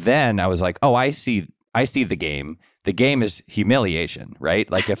 And so then I was like, oh, I see the game. The game is humiliation, right?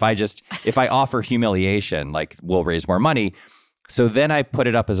 Like if I offer humiliation, like we'll raise more money. So then I put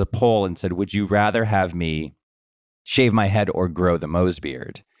it up as a poll and said, would you rather have me shave my head or grow the Mose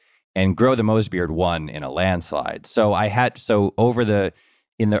beard? And grow the Mose beard won in a landslide. So May,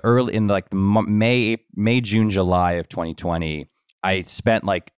 June, July of 2020, I spent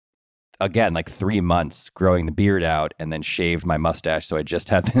like 3 months growing the beard out and then shaved my mustache. So I just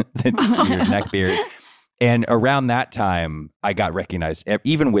had the beard, neck beard. And around that time, I got recognized,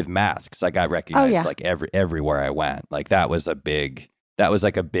 even with masks, I got recognized like everywhere I went. Like that was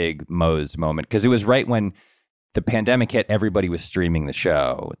like a big Mose moment, because it was right when the pandemic hit. Everybody was streaming the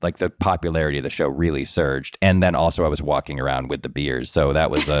show. Like the popularity of the show really surged. And then also I was walking around with the beard. So that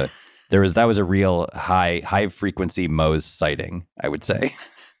was a real high frequency Mose sighting, I would say.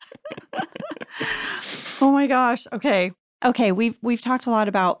 Oh my gosh. Okay. We've talked a lot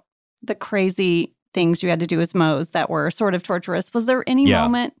about the crazy things you had to do as Mose that were sort of torturous. Was there any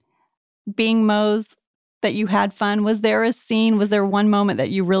moment being Mose that you had fun? Was there a scene? Was there one moment that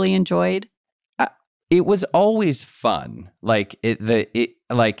you really enjoyed? It was always fun. Like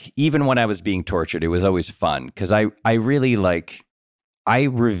even when I was being tortured, it was always fun, because I really I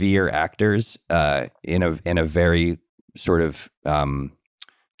revere actors in a very sort of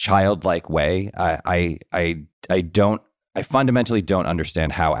childlike way. I fundamentally don't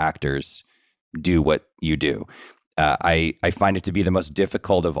understand how actors do what you do. I find it to be the most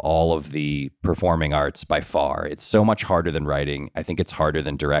difficult of all of the performing arts by far. It's so much harder than writing. I think it's harder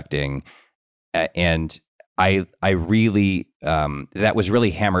than directing. And I really, that was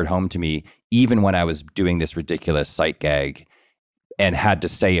really hammered home to me, even when I was doing this ridiculous sight gag and had to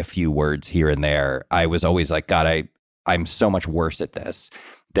say a few words here and there. I was always like, God, I'm so much worse at this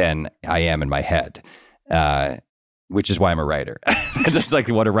than I am in my head, which is why I'm a writer. That's like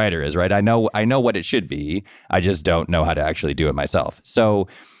what a writer is, right? I know what it should be. I just don't know how to actually do it myself. So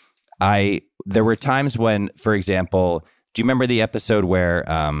there were times when, for example, do you remember the episode where,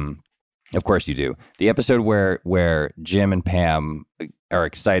 of course you do, the episode where Jim and Pam are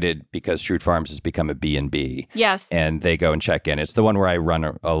excited because Schrute Farms has become a B&B. Yes. And they go and check in. It's the one where I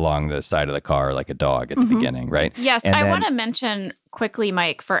run along the side of the car like a dog at the beginning, right? Yes. I want to mention quickly,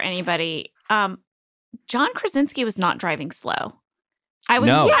 Mike, for anybody, John Krasinski was not driving slow. I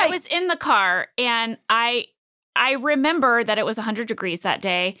was in the car, and I remember that it was 100 degrees that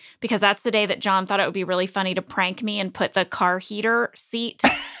day, because that's the day that John thought it would be really funny to prank me and put the car heater seat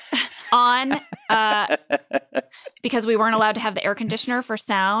on, because we weren't allowed to have the air conditioner for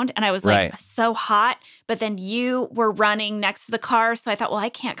sound. And I was like, so hot. But then you were running next to the car. So I thought, well, I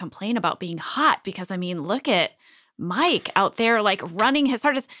can't complain about being hot, because I mean, look at Mike out there, like running his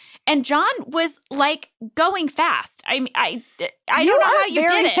hardest. And John was like going fast. I mean, I don't know how you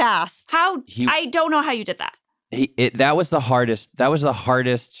did it. Fast. I don't know how you did that. That was the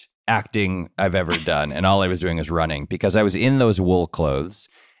hardest acting I've ever done. And all I was doing was running, because I was in those wool clothes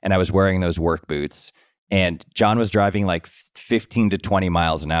and I was wearing those work boots. And John was driving like 15 to 20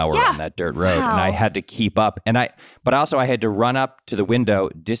 miles an hour on that dirt road. Wow. And I had to keep up. But also I had to run up to the window,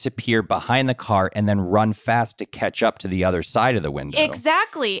 disappear behind the car, and then run fast to catch up to the other side of the window.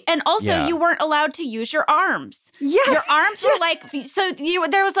 Exactly. And also you weren't allowed to use your arms. Yes. Your arms were like,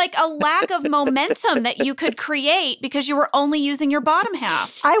 there was like a lack of momentum that you could create because you were only using your bottom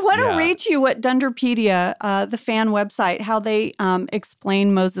half. I want to read to you what Dunderpedia, the fan website, how they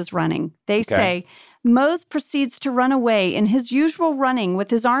explain Mose's running. They say, Mose proceeds to run away in his usual running,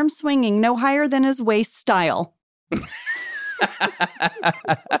 with his arms swinging no higher than his waist style.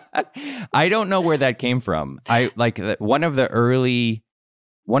 I don't know where that came from. I like one of the early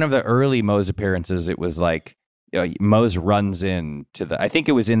Mose appearances. It was like Mose runs into I think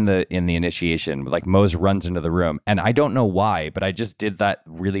it was in the initiation. Like Mose runs into the room, and I don't know why, but I just did that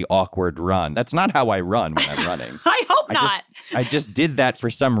really awkward run. That's not how I run when I'm running. I hope not. I just did that for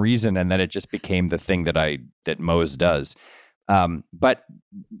some reason, and then it just became the thing that Mose does. But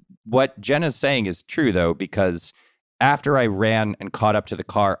what Jenna's saying is true, though, because after I ran and caught up to the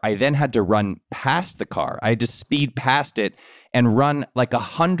car, I then had to run past the car. I had to speed past it and run like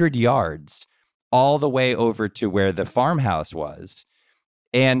 100 yards all the way over to where the farmhouse was.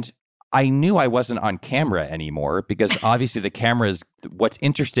 And I knew I wasn't on camera anymore, because obviously the cameras, what's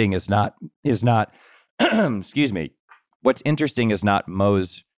interesting is not excuse me. What's interesting is not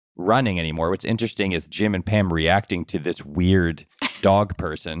Mose running anymore. What's interesting is Jim and Pam reacting to this weird dog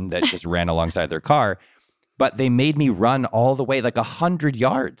person that just ran alongside their car. But they made me run all the way like 100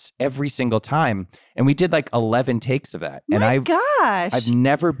 yards every single time. And we did like 11 takes of that. And I've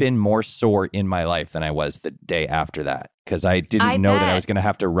never been more sore in my life than I was the day after that, because I didn't know that I was going to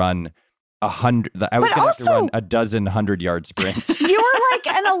have to run I was going to have to run a dozen 100-yard sprints. You were like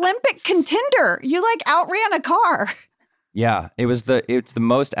an Olympic contender. You like outran a car. Yeah, it's the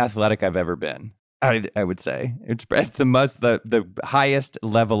most athletic I've ever been. I would say it's the highest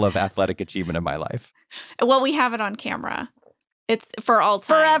level of athletic achievement of my life. Well, we have it on camera. It's for all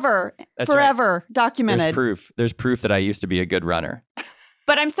time. Forever. That's forever right. Documented. There's proof that I used to be a good runner.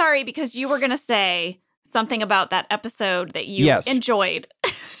 But I'm sorry, because you were going to say something about that episode that you enjoyed.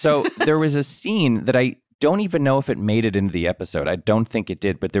 So there was a scene that I don't even know if it made it into the episode. I don't think it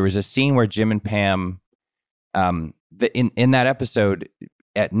did, but there was a scene where Jim and Pam, in that episode,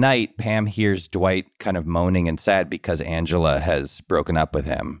 at night, Pam hears Dwight kind of moaning and sad because Angela has broken up with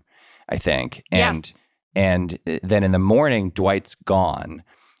him, I think. And then in the morning, Dwight's gone.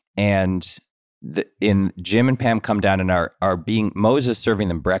 And Jim and Pam come down and are being, Moses serving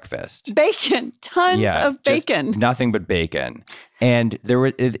them breakfast. Bacon, tons of bacon. Nothing but bacon. And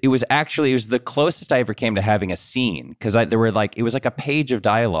it was the closest I ever came to having a scene, because it was like a page of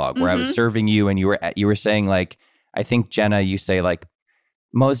dialogue where I was serving you and you were saying, like, I think, Jenna, you say, like,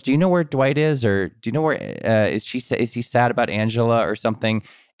 Mose, do you know where Dwight is? Or do you know where, is he sad about Angela or something?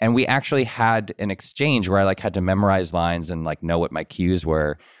 And we actually had an exchange where I like had to memorize lines and like know what my cues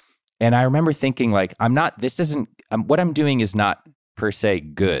were. And I remember thinking, like, what I'm doing is not per se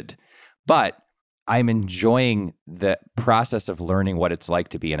good, but I'm enjoying the process of learning what it's like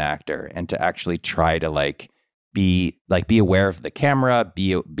to be an actor and to actually try to be aware of the camera,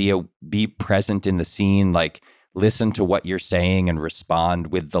 be present in the scene, like listen to what you're saying and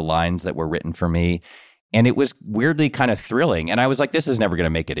respond with the lines that were written for me. And it was weirdly kind of thrilling. And I was like, this is never going to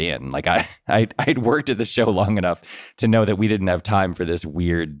make it in. Like I'd worked at the show long enough to know that we didn't have time for this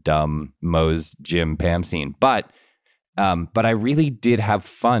weird, dumb Mose, Jim, Pam scene. But I really did have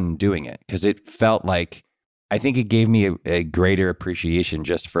fun doing it, because it felt like, I think it gave me a greater appreciation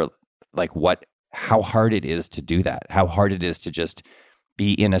just for like how hard it is to do that, how hard it is to just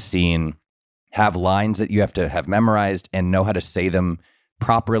be in a scene, have lines that you have to have memorized and know how to say them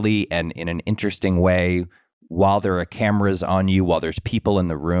properly and in an interesting way while there are cameras on you, while there's people in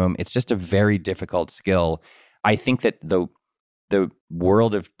the room. It's just a very difficult skill. I think that the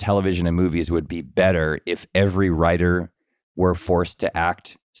world of television and movies would be better if every writer were forced to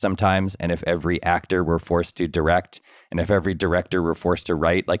act sometimes, and if every actor were forced to direct, and if every director were forced to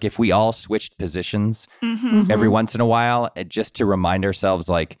write. Like if we all switched positions every once in a while, just to remind ourselves,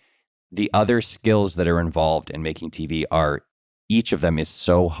 like, the other skills that are involved in making TV each of them is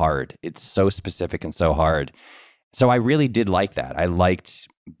so hard. It's so specific and so hard. So I really did like that. I liked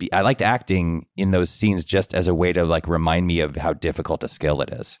acting in those scenes just as a way to like remind me of how difficult a skill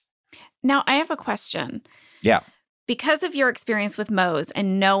it is. Now I have a question. Yeah. Because of your experience with Mose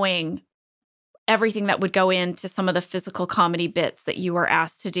and knowing everything that would go into some of the physical comedy bits that you were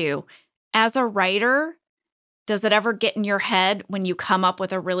asked to do, as a writer, does it ever get in your head when you come up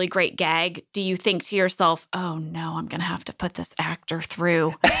with a really great gag? Do you think to yourself, oh no, I'm going to have to put this actor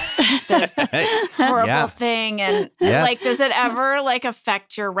through this horrible thing? And like, does it ever like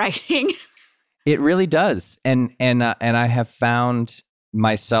affect your writing? It really does. And I have found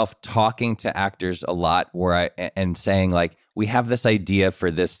myself talking to actors a lot and saying, like, we have this idea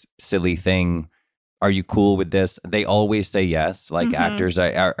for this silly thing. Are you cool with this? They always say yes. Like actors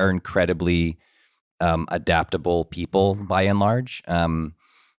are incredibly adaptable people by and large.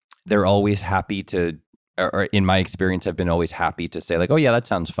 They're always happy to, or in my experience, have been always happy to say, like, oh yeah, that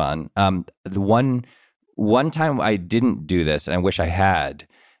sounds fun. The one time I didn't do this, and I wish I had,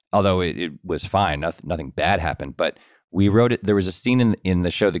 although it was fine, nothing bad happened, but we wrote it. There was a scene in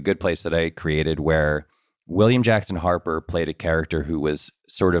the show The Good Place that I created where William Jackson Harper played a character who was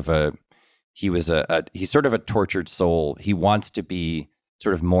sort of he's sort of a tortured soul. He wants to be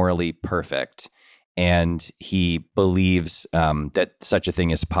sort of morally perfect, and he believes that such a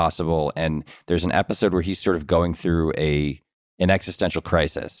thing is possible. And there's an episode where he's sort of going through an existential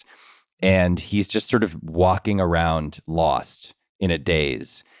crisis, and he's just sort of walking around lost in a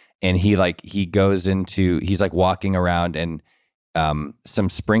daze. And he's walking around, and some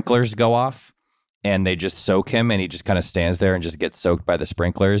sprinklers go off, and they just soak him, and he just kind of stands there and just gets soaked by the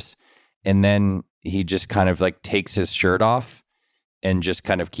sprinklers. And then he just kind of like takes his shirt off and just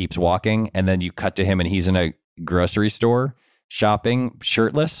kind of keeps walking. And then you cut to him, and he's in a grocery store shopping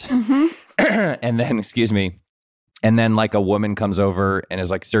shirtless. And then like a woman comes over and is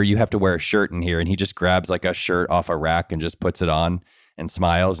like, sir, you have to wear a shirt in here. And he just grabs like a shirt off a rack and just puts it on and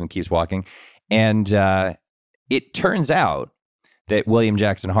smiles and keeps walking. And it turns out that William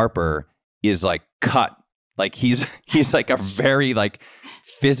Jackson Harper is like cut. Like he's like a very like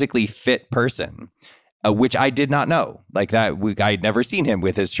physically fit person. which I did not know. Like that, I'd never seen him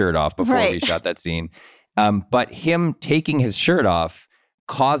with his shirt off before we shot that scene. But him taking his shirt off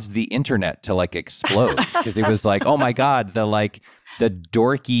caused the internet to like explode because it was like, oh my God, the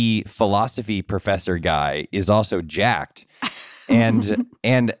dorky philosophy professor guy is also jacked.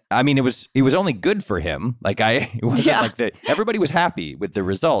 And I mean, it was only good for him. Like it wasn't like everybody was happy with the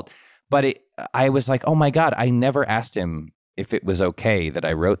result, but I was like, oh my God, I never asked him if it was okay that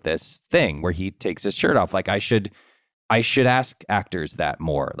I wrote this thing where he takes his shirt off. Like I should ask actors that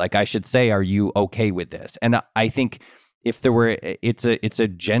more. Like I should say, are you okay with this? And I think if there were, it's a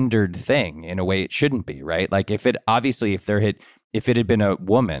gendered thing in a way it shouldn't be, right? Like if it had been a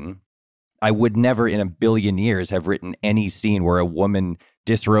woman, I would never in a billion years have written any scene where a woman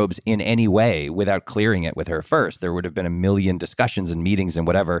disrobes in any way without clearing it with her first. There would have been a million discussions and meetings and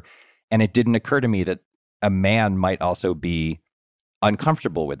whatever. And it didn't occur to me that a man might also be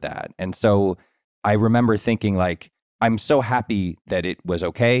uncomfortable with that. And so I remember thinking like, I'm so happy that it was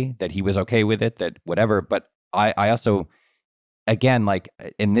okay, that he was okay with it, that whatever. But I also, again, like,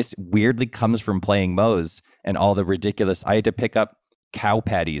 and this weirdly comes from playing Mose and all the ridiculous, I had to pick up cow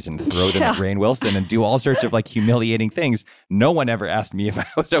patties and throw them at Rainn Wilson and do all sorts of like humiliating things. No one ever asked me if I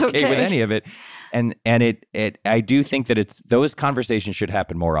was okay with any of it. And I do think that those conversations should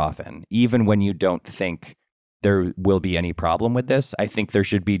happen more often, even when you don't think there will be any problem with this. I think there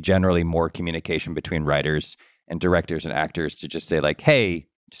should be generally more communication between writers and directors and actors to just say like, hey,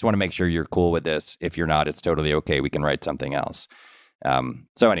 just want to make sure you're cool with this. If you're not, it's totally okay. We can write something else.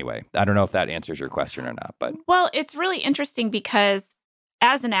 So anyway, I don't know if that answers your question or not, but. Well, it's really interesting because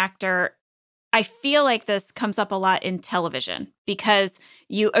as an actor, I feel like this comes up a lot in television because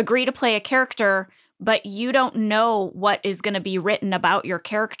you agree to play a character, but you don't know what is going to be written about your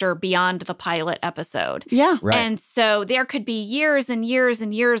character beyond the pilot episode. Yeah. Right. And so there could be years and years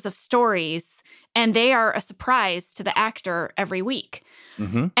and years of stories, and they are a surprise to the actor every week.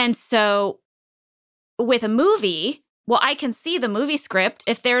 Mm-hmm. And so with a movie, well, I can see the movie script.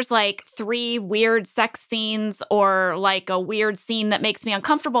 If there's like 3 weird sex scenes or like a weird scene that makes me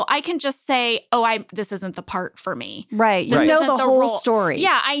uncomfortable, I can just say, oh, this isn't the part for me. Right. You This know isn't the whole role. story.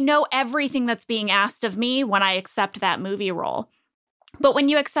 Yeah, I know everything that's being asked of me when I accept that movie role. But when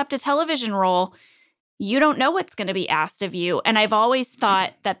you accept a television role, you don't know what's going to be asked of you. And I've always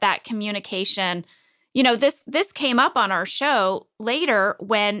thought that communication, you know, this came up on our show later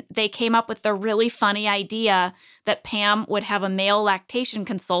when they came up with the really funny idea that Pam would have a male lactation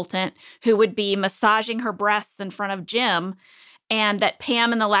consultant who would be massaging her breasts in front of Jim, and that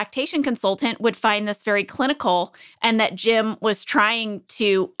Pam and the lactation consultant would find this very clinical, and that Jim was trying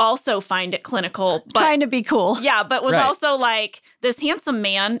to also find it clinical. But, trying to be cool. Yeah, but was Right. also like, this handsome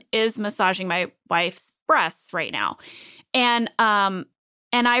man is massaging my wife's breasts right now. And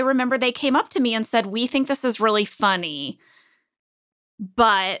I remember they came up to me and said, we think this is really funny,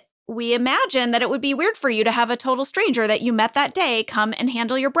 but we imagine that it would be weird for you to have a total stranger that you met that day come and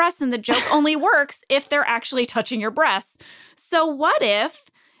handle your breasts, and the joke only works if they're actually touching your breasts. So what if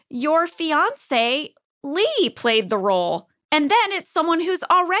your fiance, Lee, played the role? And then it's someone who's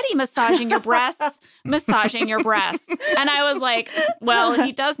already massaging your breasts. And I was like, well,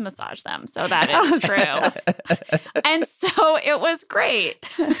 he does massage them, so that is true. And so it was great.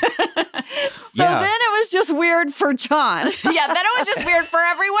 So then it was just weird for John. Yeah, then it was just weird for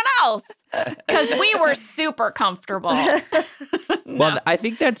everyone else because we were super comfortable. Well, I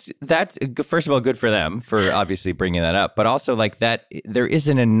think that's first of all good for them for obviously bringing that up, but also like that there is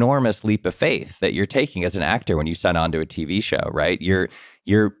an enormous leap of faith that you're taking as an actor when you sign on to a TV show, right? You're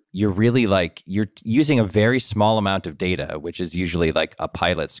really like you're using a very small amount of data, which is usually like a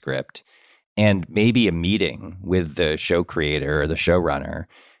pilot script and maybe a meeting with the show creator or the showrunner,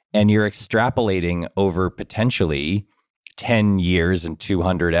 and you're extrapolating over potentially 10 years and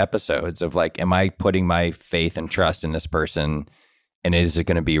 200 episodes of like, am I putting my faith and trust in this person? And is it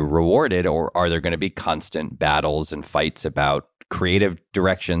going to be rewarded, or are there going to be constant battles and fights about creative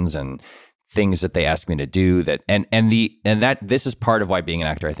directions and things that they ask me to do? That this is part of why being an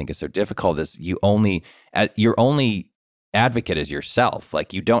actor I think is so difficult. Is your only advocate is yourself.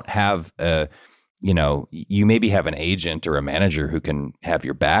 Like you don't have you maybe have an agent or a manager who can have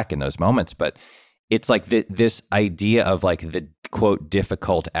your back in those moments, but it's like this idea of like the quote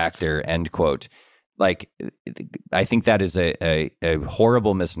difficult actor end quote. Like, I think that is a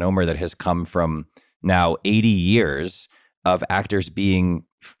horrible misnomer that has come from now 80 years of actors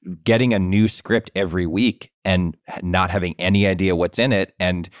getting a new script every week and not having any idea what's in it.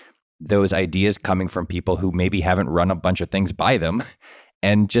 And those ideas coming from people who maybe haven't run a bunch of things by them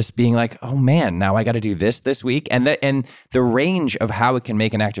and just being like, oh man, now I got to do this week. And the range of how it can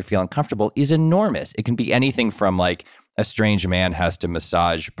make an actor feel uncomfortable is enormous. It can be anything from like a strange man has to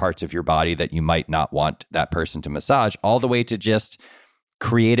massage parts of your body that you might not want that person to massage, all the way to just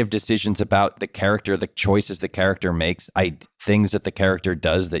creative decisions about the character, the choices the character makes, things that the character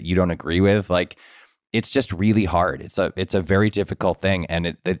does that you don't agree with. Like, it's just really hard. It's a very difficult thing,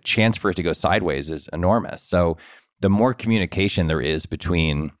 and the chance for it to go sideways is enormous. So the more communication there is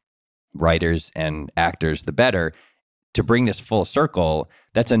between writers and actors, the better. To bring this full circle,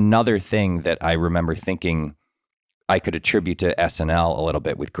 that's another thing that I remember thinking I could attribute to SNL a little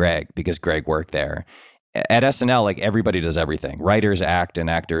bit with Greg, because Greg worked there. At SNL, like, everybody does everything. Writers act and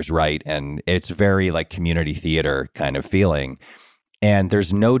actors write, and it's very like community theater kind of feeling. And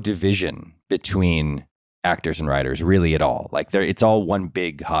there's no division between actors and writers really at all. Like, it's all one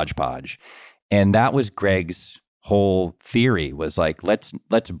big hodgepodge. And that was Greg's whole theory, was like, let's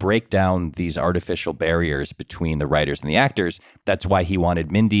break down these artificial barriers between the writers and the actors. That's why he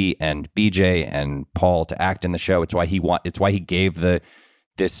wanted Mindy and BJ and Paul to act in the show. It's why he gave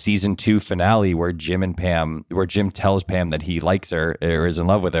this season 2 finale where Jim tells Pam that he likes her or is in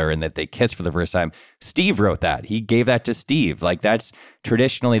love with her and that they kiss for the first time. Steve wrote that. He gave that to Steve. Like, that's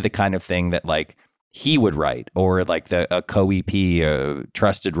traditionally the kind of thing that like he would write, or like a co-EP, a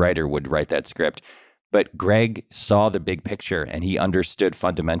trusted writer would write that script. But Greg saw the big picture, and he understood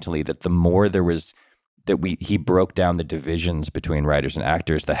fundamentally that the more there was he broke down the divisions between writers and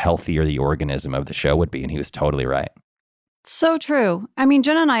actors, the healthier the organism of the show would be. And he was totally right. So true. I mean,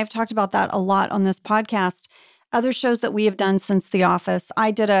 Jenna and I have talked about that a lot on this podcast. Other shows that we have done since The Office.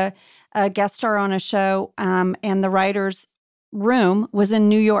 I did a guest star on a show, and the writer's room was in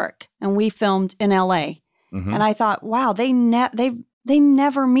New York, and we filmed in LA. Mm-hmm. And I thought, wow, they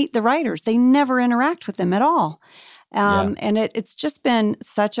never meet the writers. They never interact with them at all. And it's just been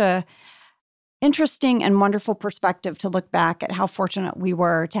such a interesting and wonderful perspective to look back at how fortunate we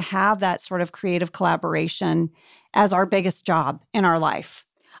were to have that sort of creative collaboration as our biggest job in our life.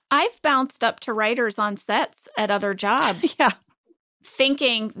 I've bounced up to writers on sets at other jobs,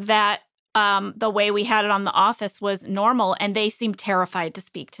 thinking that the way we had it on The Office was normal, and they seem terrified to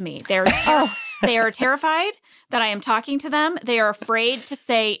speak to me. They are terrified that I am talking to them. They are afraid to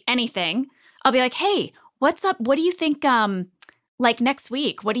say anything. I'll be like, hey, what's up? What do you think, like next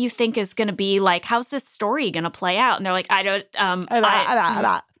week? What do you think is going to be like? How's this story going to play out? And they're like, I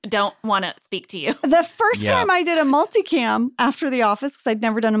don't want to speak to you. The first time I did a multicam after The Office, because I'd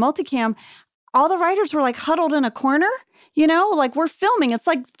never done a multicam, all the writers were like huddled in a corner. You know, like, we're filming. It's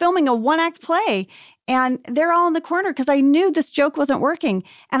like filming a one-act play. And they're all in the corner because I knew this joke wasn't working.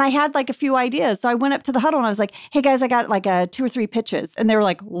 And I had like a few ideas. So I went up to the huddle and I was like, hey, guys, I got like 2 or 3 pitches. And they were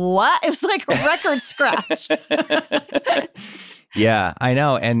like, what? It was like a record scratch. Yeah, I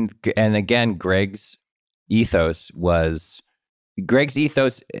know. And again, Greg's ethos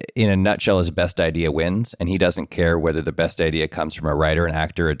in a nutshell is best idea wins, and he doesn't care whether the best idea comes from a writer, an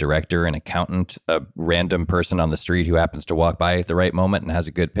actor, a director, an accountant, a random person on the street who happens to walk by at the right moment and has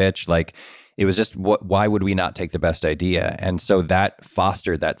a good pitch. Like, it was just, why would we not take the best idea? And so that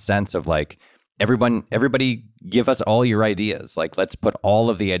fostered that sense of like, everybody give us all your ideas. Like, let's put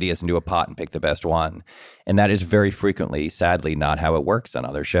all of the ideas into a pot and pick the best one. And that is very frequently, sadly, not how it works on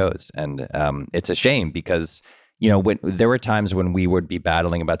other shows. And it's a shame because, you know, there were times when we would be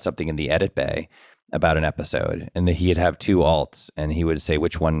battling about something in the edit bay about an episode, and he'd have 2 alts, and he would say,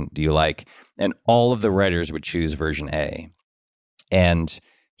 which one do you like? And all of the writers would choose version A. And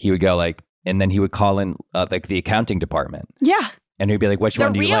he would go like, and then he would call in like the accounting department. Yeah. And he'd be like, which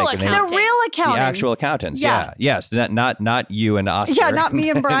one do you like? The real accounting. The actual accountants. Yeah. Yes. Not you and Oscar. Yeah, not me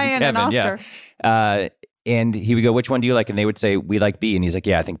and Brian and Oscar. Yeah. And he would go, which one do you like? And they would say, we like B. And he's like,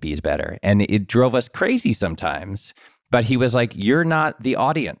 yeah, I think B is better. And it drove us crazy sometimes. But he was like, you're not the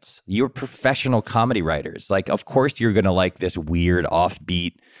audience. You're professional comedy writers. Like, of course you're going to like this weird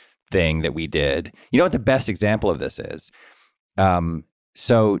offbeat thing that we did. You know what the best example of this is?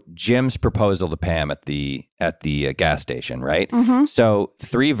 So Jim's proposal to Pam at the gas station, right? Mm-hmm. So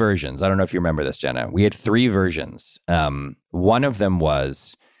 3 versions. I don't know if you remember this, Jenna. We had 3 versions. One of them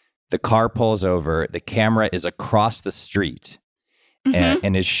was the car pulls over, the camera is across the street, mm-hmm.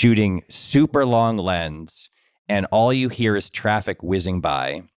 and is shooting super long lens, and all you hear is traffic whizzing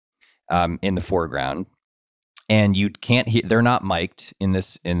by in the foreground. And you can't hear, they're not mic'd in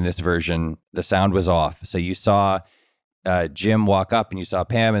this version. The sound was off. So you saw Jim walk up and you saw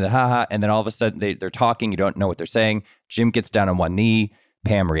Pam and and then all of a sudden they're talking. You don't know what they're saying. Jim gets down on one knee.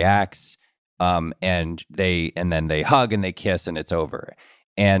 Pam reacts, and then they hug and they kiss and it's over.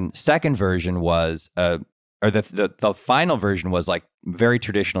 And second version was, or the final version was like very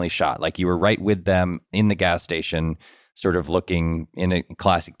traditionally shot. Like you were right with them in the gas station, sort of looking in a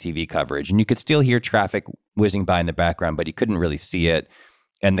classic TV coverage. And you could still hear traffic whizzing by in the background, but you couldn't really see it.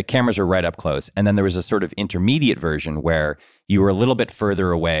 And the cameras were right up close. And then there was a sort of intermediate version where you were a little bit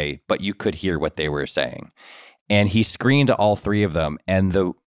further away, but you could hear what they were saying. And he screened all three of them. And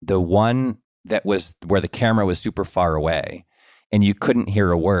the one that was where the camera was super far away and you couldn't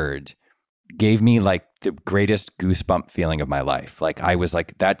hear a word gave me like the greatest goosebump feeling of my life. Like I was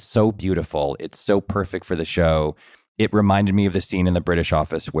like, that's so beautiful. It's so perfect for the show. It reminded me of the scene in the British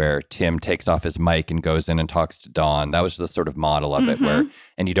Office where Tim takes off his mic and goes in and talks to Dawn. That was the sort of model of it where,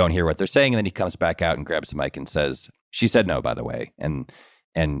 and you don't hear what they're saying. And then he comes back out and grabs the mic and says, she said no, by the way. And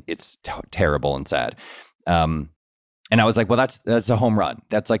it's terrible and sad. And I was like, well, that's a home run.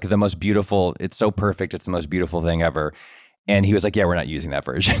 That's like the most beautiful. It's so perfect. It's the most beautiful thing ever. And he was like, yeah, we're not using that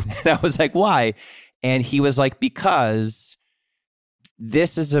version. And I was like, why? And he was like, because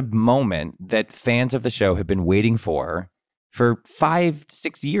this is a moment that fans of the show have been waiting for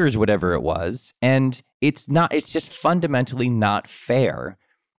 5-6 years, whatever it was. And it's just fundamentally not fair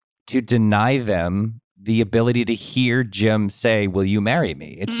to deny them the ability to hear Jim say, will you marry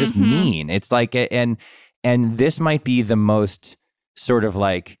me? It's just mean. It's like, and this might be the most sort of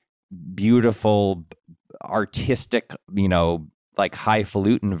like beautiful, artistic, like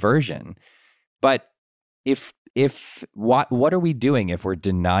highfalutin version. But what are we doing if we're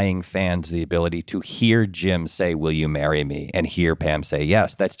denying fans the ability to hear Jim say, will you marry me? And hear Pam say,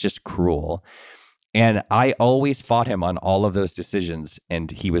 yes? That's just cruel. And I always fought him on all of those decisions,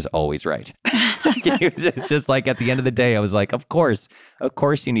 and he was always right. It's just like at the end of the day, I was like, of course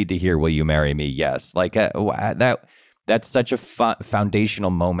you need to hear, will you marry me? Yes. Like that's such a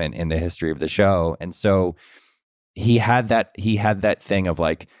foundational moment in the history of the show. And so he had that thing of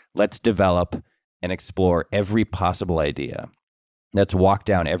like, let's develop and explore every possible idea. Let's walk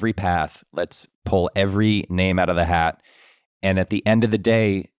down every path. Let's pull every name out of the hat. And at the end of the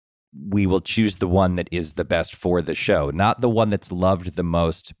day, we will choose the one that is the best for the show, not the one that's loved the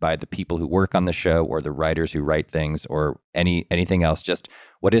most by the people who work on the show or the writers who write things or anything else. Just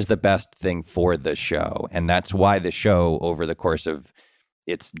what is the best thing for the show. And that's why the show, over the course of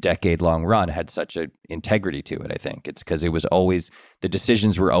its decade-long run, had such an integrity to it, I think. It's because it was always, the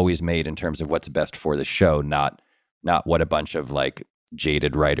decisions were always made in terms of what's best for the show, not what a bunch of like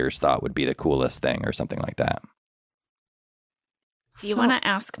jaded writers thought would be the coolest thing or something like that. Do you want to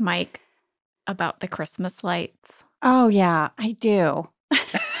ask Mike about the Christmas lights? Oh, yeah, I do.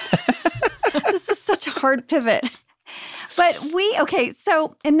 This is such a hard pivot. But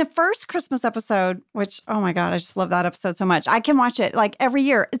so in the first Christmas episode, which, oh my God, I just love that episode so much. I can watch it like every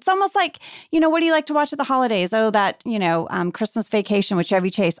year. It's almost like, what do you like to watch at the holidays? Oh, that, Christmas Vacation with Chevy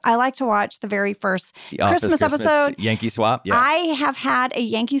Chase. I like to watch the very first Christmas episode. Yankee Swap. Yeah. I have had a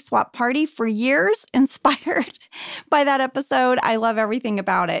Yankee Swap party for years, inspired by that episode. I love everything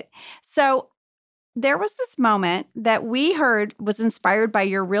about it. So there was this moment that we heard was inspired by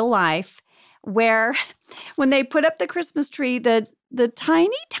your real life, where when they put up the Christmas tree, the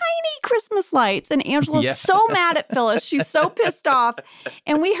tiny, tiny Christmas lights, and Angela's so mad at Phyllis. She's so pissed off.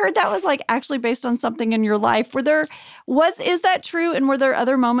 And we heard that was like actually based on something in your life. Is that true? And were there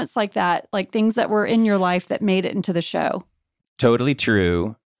other moments like that, like things that were in your life that made it into the show? Totally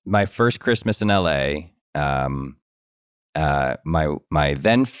true. My first Christmas in LA, my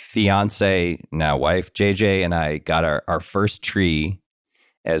then fiance, now wife, JJ, and I got our first tree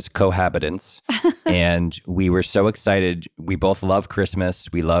as cohabitants. And we were so excited. We both love Christmas.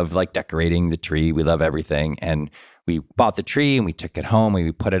 We love like decorating the tree. We love everything. And we bought the tree and we took it home and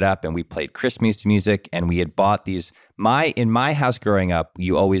we put it up and we played Christmas music. And we had bought these, in my house growing up,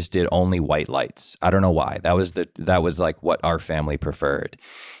 you always did only white lights. I don't know why. That was like what our family preferred.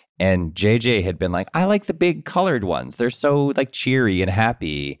 And JJ had been like, I like the big colored ones. They're so like cheery and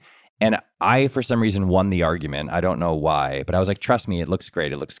happy. And I, for some reason, won the argument. I don't know why, but I was like, trust me, it looks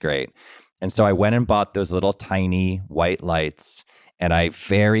great. It looks great. And so I went and bought those little tiny white lights, and I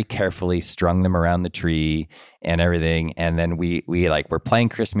very carefully strung them around the tree and everything. And then we were playing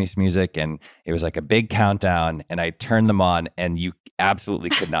Christmas music, and it was like a big countdown, and I turned them on, and you absolutely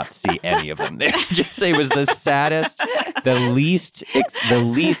could not see any of them. It was the saddest, the least,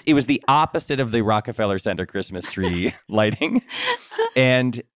 it was the opposite of the Rockefeller Center Christmas tree lighting.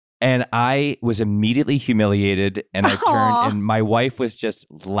 And I was immediately humiliated, and I turned, and my wife was just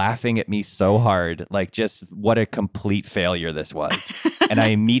laughing at me so hard, like just what a complete failure this was. And I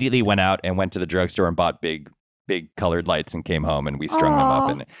immediately went out and went to the drugstore and bought big colored lights and came home and we strung them up.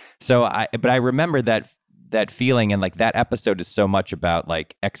 And so but I remember that feeling, and like that episode is so much about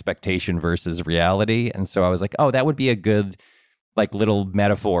like expectation versus reality. And so I was like, oh, that would be a good like little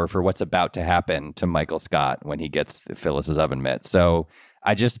metaphor for what's about to happen to Michael Scott when he gets Phyllis's oven mitt. So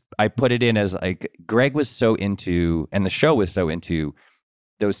I put it in as like Greg was so into, and the show was so into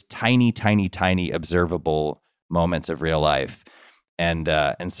those tiny, tiny, tiny observable moments of real life. And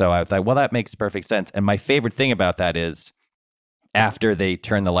so I thought, well, that makes perfect sense. And my favorite thing about that is after they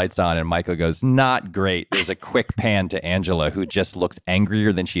turn the lights on and Michael goes, not great, there's a quick pan to Angela, who just looks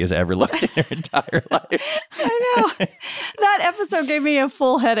angrier than she has ever looked in her entire life. I know. That episode gave me a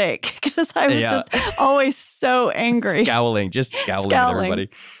full headache because I was just always so angry. Scowling at everybody.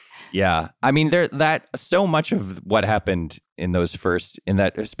 Yeah. I mean, that so much of what happened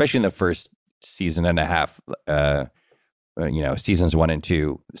especially in the first season and a half, seasons 1 and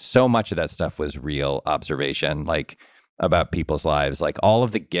 2, so much of that stuff was real observation, like about people's lives, like all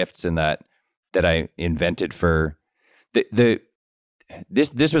of the gifts in that I invented for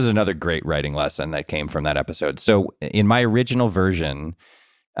this was another great writing lesson that came from that episode. So in my original version,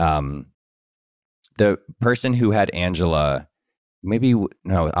 the person who had Angela,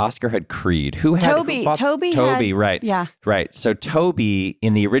 Oscar had Creed. Toby, right. Yeah. Right. So Toby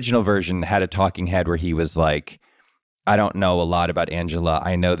in the original version had a talking head where he was like, I don't know a lot about Angela.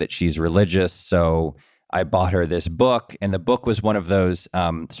 I know that she's religious, so I bought her this book, and the book was one of those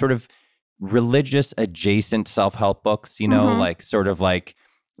sort of religious adjacent self-help books, like sort of like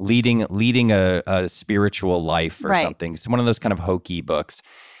leading a spiritual life or something. It's one of those kind of hokey books.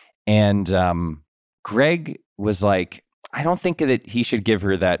 And Greg was like, I don't think that he should give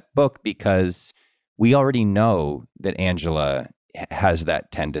her that book because we already know that Angela has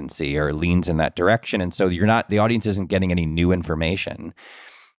that tendency or leans in that direction. And so the audience isn't getting any new information.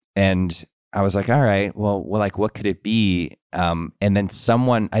 And I was like, all right, well, like, what could it be? And then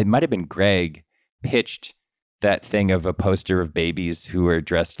it might have been Greg, pitched that thing of a poster of babies who were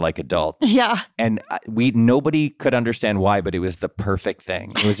dressed like adults. Yeah. And nobody could understand why, but it was the perfect thing.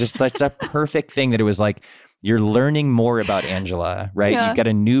 It was just such a perfect thing that it was like, you're learning more about Angela, right? Yeah. You get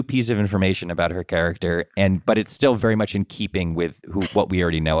a new piece of information about her character, but it's still very much in keeping with what we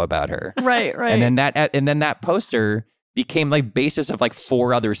already know about her. Right. And then that poster became like basis of like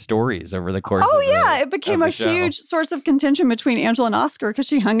 4 other stories over the course. It became a huge source of contention between Angela and Oscar because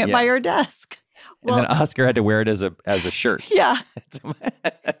she hung it by her desk. And then Oscar had to wear it as a shirt. Yeah.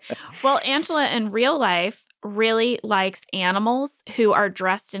 Well, Angela in real life really likes animals who are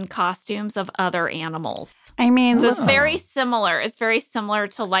dressed in costumes of other animals. I mean, so it's very similar. It's very similar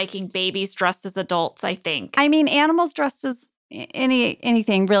to liking babies dressed as adults, I think. I mean, animals dressed as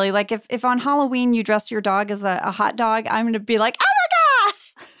anything really. Like if on Halloween you dress your dog as a hot dog, I'm going to be like, oh my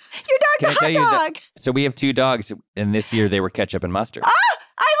God, your dog's a hot dog. So we have 2 dogs, and this year they were ketchup and mustard. Oh,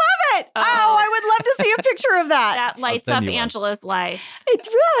 I love it. I would love to see a picture of that. That lights up Angela's life. It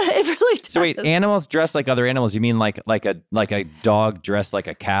really does. So wait, animals dressed like other animals? You mean like a dog dressed like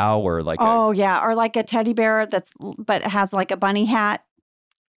a cow, or like or like a teddy bear but has like a bunny hat?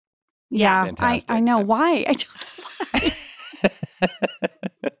 Yeah, fantastic. I know why. I don't know why.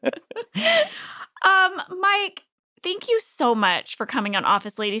 Mike, thank you so much for coming on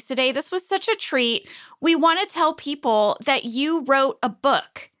Office Ladies today. This was such a treat. We want to tell people that you wrote a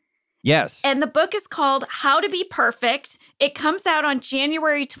book. Yes. And the book is called How to Be Perfect. It comes out on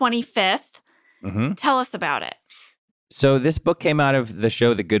January 25th. Mm-hmm. Tell us about it. So this book came out of the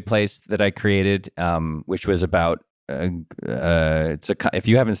show The Good Place that I created, which was about if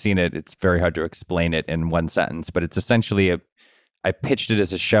you haven't seen it, it's very hard to explain it in one sentence, but it's essentially I pitched it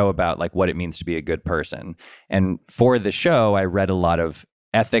as a show about like what it means to be a good person. And for the show, I read a lot of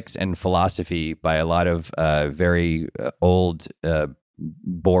ethics and philosophy by a lot of very old,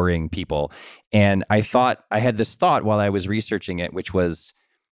 boring people. And I had this thought while I was researching it, which was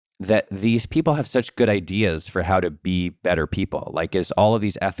that these people have such good ideas for how to be better people. Like, is all of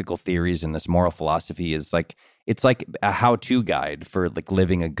these ethical theories and this moral philosophy is like, it's like a how-to guide for like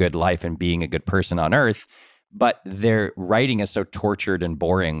living a good life and being a good person on earth. But their writing is so tortured and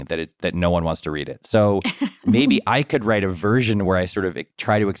boring that no one wants to read it. So maybe I could write a version where I sort of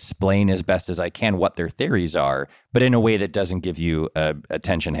try to explain as best as I can what their theories are, but in a way that doesn't give you a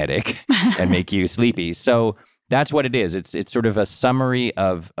tension headache and make you sleepy. So that's what it is. It's sort of a summary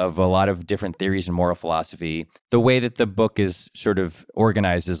of a lot of different theories and moral philosophy. The way that the book is sort of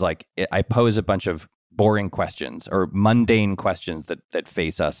organized is like I pose a bunch of boring questions or mundane questions that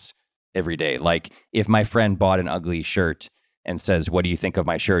face us every day. Like, if my friend bought an ugly shirt and says, "What do you think of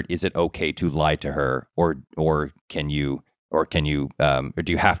my shirt?" Is it okay to lie to her, or do you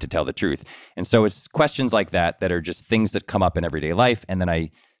have to tell the truth? And so it's questions like that are just things that come up in everyday life. And then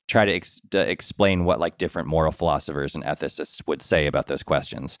I try to explain what like different moral philosophers and ethicists would say about those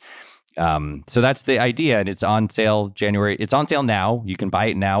questions. So that's the idea, and it's on sale January. It's on sale now. You can buy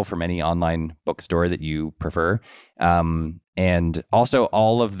it now from any online bookstore that you prefer. And also,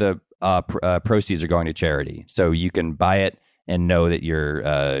 all of the proceeds are going to charity, so you can buy it and know that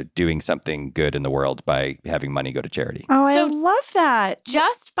you're doing something good in the world by having money go to charity. Oh, I So- love that.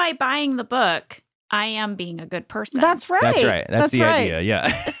 Just by buying the book, I am being a good person. That's right. That's right. That's the right. idea. Yeah.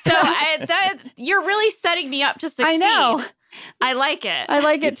 So you're really setting me up to succeed. I know. I like it. I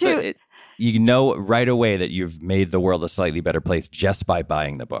like it too. You know right away that you've made the world a slightly better place just by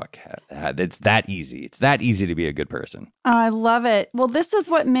buying the book. It's that easy. It's that easy to be a good person. I love it. Well, this is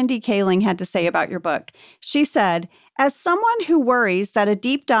what Mindy Kaling had to say about your book. She said, as someone who worries that a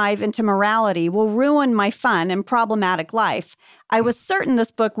deep dive into morality will ruin my fun and problematic life, I was certain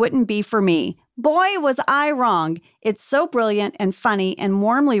this book wouldn't be for me. Boy, was I wrong. It's so brilliant and funny and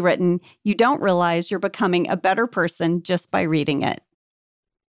warmly written, you don't realize you're becoming a better person just by reading it.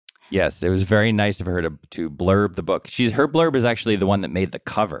 Yes, it was very nice of her to blurb the book. Her blurb is actually the one that made the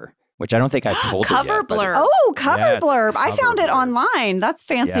cover, which I don't think I've told her Cover yet, but blurb. Oh, cover Yeah, it's a blurb. I cover found it blurb. online. That's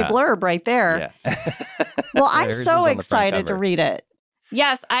fancy Yeah. blurb right there. Yeah. Well, I'm Hers is so on the front excited to cover. read it.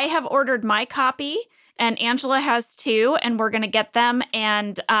 Yes, I have ordered my copy, and Angela has too, and we're going to get them.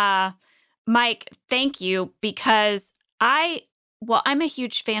 And Mike, thank you, because I'm a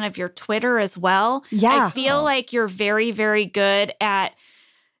huge fan of your Twitter as well. Yeah. I feel like you're very, very good at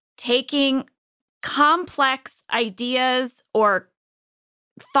taking complex ideas or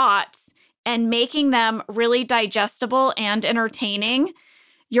thoughts and making them really digestible and entertaining.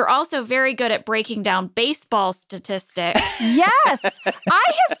 You're also very good at breaking down baseball statistics. Yes. I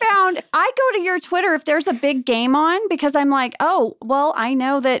have found, I go to your Twitter if there's a big game on because I'm like, oh, well, I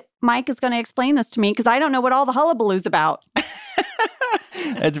know that Mike is going to explain this to me because I don't know what all the hullabaloo's about.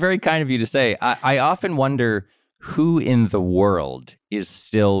 It's very kind of you to say. I often wonder who in the world is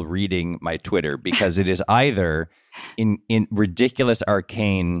still reading my Twitter, because it is either in ridiculous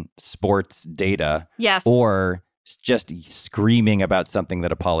arcane sports data Yes. or just screaming about something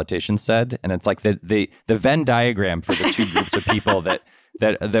that a politician said. And it's like the Venn diagram for the two groups of people that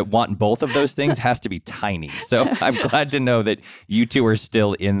want both of those things has to be tiny. So I'm glad to know that you two are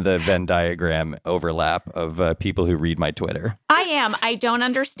still in the Venn diagram overlap of people who read my Twitter. I am. I don't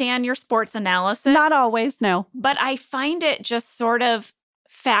understand your sports analysis. Not always, no. But I find it just sort of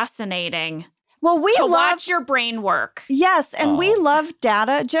fascinating Well, we to love, watch your brain work. yes, and we Oh. love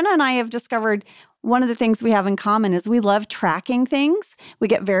data. Jenna and I have discovered one of the things we have in common is we love tracking things. We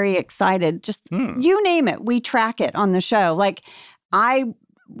get very excited. Just you name it, we track it on the show. Like I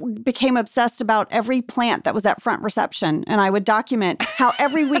became obsessed about every plant that was at front reception, and I would document how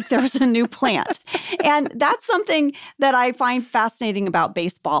every week there was a new plant. And that's something that I find fascinating about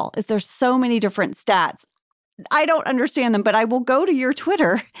baseball is there's so many different stats. I don't understand them, but I will go to your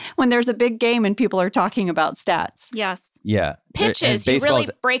Twitter when there's a big game and people are talking about stats. Yes. Yeah. Pitches. You really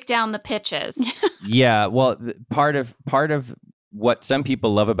break down the pitches. Yeah, well, part of what some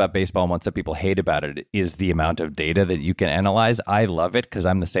people love about baseball and what some people hate about it is the amount of data that you can analyze. I love it because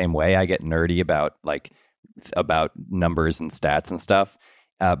I'm the same way. I get nerdy about numbers and stats and stuff.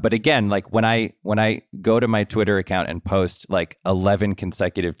 But again, like when I go to my Twitter account and post like 11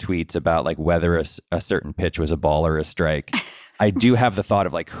 consecutive tweets about like whether a certain pitch was a ball or a strike, I do have the thought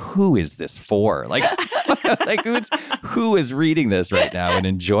of like, who is this for? Like, like who is reading this right now and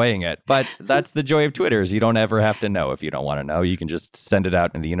enjoying it? But that's the joy of Twitter is you don't ever have to know if you don't want to know. You can just send it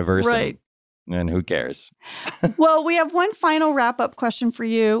out in the universe, Right. and who cares? Well, we have one final wrap-up question for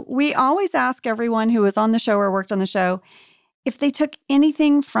you. We always ask everyone who is on the show or worked on the show if they took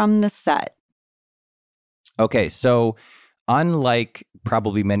anything from the set. Okay, so unlike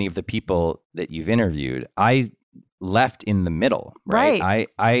probably many of the people that you've interviewed, I left in the middle, right?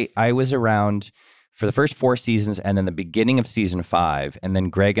 I was around for the first 4 seasons and then the beginning of season 5, and then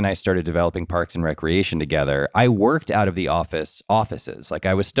Greg and I started developing Parks and Recreation together. I worked out of the offices, like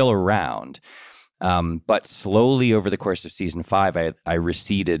I was still around. But slowly over the course of season 5, I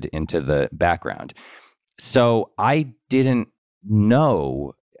receded into the background. So I didn't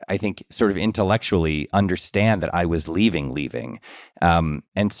know, I think, sort of intellectually understand that I was leaving.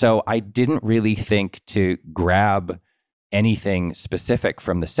 And so I didn't really think to grab anything specific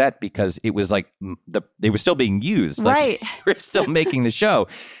from the set because it was like they were still being used. Like, Right. we're still making the show.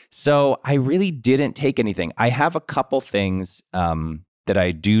 So I really didn't take anything. I have a couple things that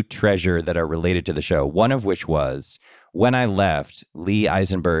I do treasure that are related to the show. One of which was when I left, Lee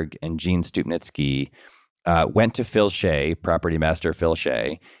Eisenberg and Gene Stupnitsky went to Phil Shea, property master Phil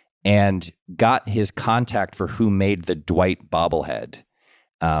Shea, and got his contact for who made the Dwight bobblehead.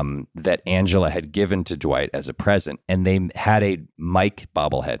 that Angela had given to Dwight as a present, and they had a Mike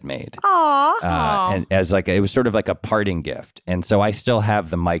bobblehead made. Aww. And as like it was sort of like a parting gift. And so I still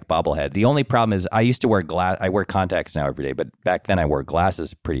have the Mike bobblehead. The only problem is I used to wear I wear contacts now every day, but back then I wore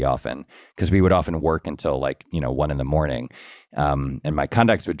glasses pretty often because we would often work until 1 a.m. And my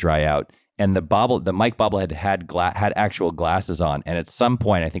contacts would dry out. And the Mike bobblehead had actual glasses on. And at some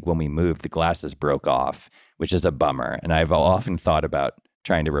point, I think when we moved, the glasses broke off, which is a bummer. And I've often thought about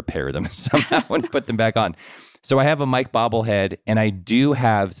trying to repair them somehow and put them back on. So I have a Mike bobblehead, and I do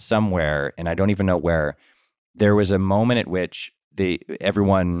have somewhere, and I don't even know where, there was a moment at which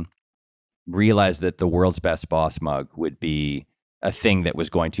everyone realized that the World's Best Boss mug would be a thing that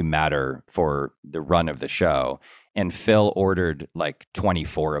was going to matter for the run of the show. And Phil ordered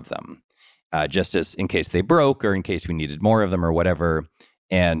 24 of them, just as in case they broke or in case we needed more of them or whatever.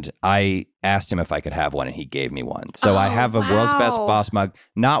 And I asked him if I could have one, and he gave me one. So I have a World's Best Boss mug,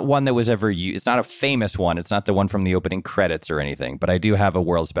 not one that was ever used. It's not a famous one. It's not the one from the opening credits or anything, but I do have a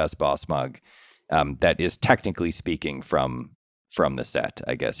World's Best Boss mug that is technically speaking from the set,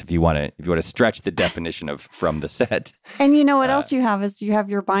 I guess, if you want to stretch the definition of from the set. And you know what else you have is you have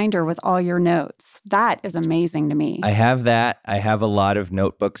your binder with all your notes. That is amazing to me. I have that. I have a lot of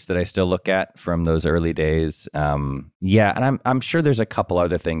notebooks that I still look at from those early days. And I'm sure there's a couple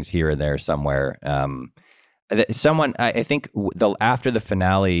other things here and there somewhere. Someone, I think after the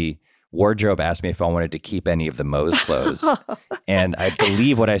finale, Wardrobe asked me if I wanted to keep any of the Moe's clothes. And I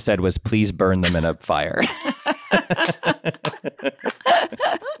believe what I said was, please burn them in a fire.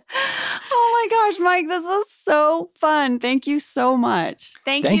 Oh my gosh, Mike, this was so fun. Thank you so much.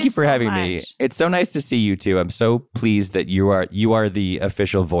 Thank you for so having much. me. It's so nice to see you two. I'm so pleased that you are the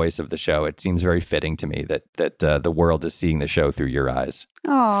official voice of the show. It seems very fitting to me that the world is seeing the show through your eyes.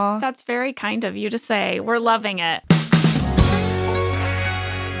 Aw. That's very kind of you to say. We're loving it.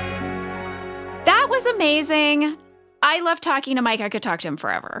 That was amazing. I love talking to Mike. I could talk to him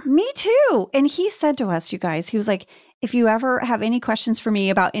forever. Me too. And he said to us, you guys, he was like, if you ever have any questions for me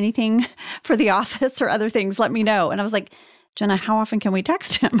about anything for The Office or other things, let me know. And I was like, Jenna, how often can we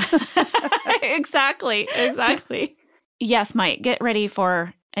text him? Exactly. Yes, Mike, get ready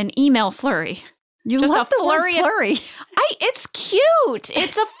for an email flurry. You Just love a the word flurry. flurry. It's cute.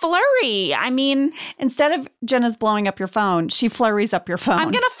 It's a flurry. I mean, Instead of Jenna's blowing up your phone, she flurries up your phone.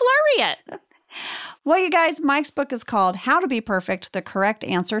 I'm going to flurry it. Well, you guys, Mike's book is called How to Be Perfect, the Correct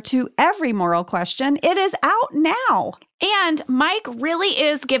Answer to Every Moral Question. It is out now. And Mike really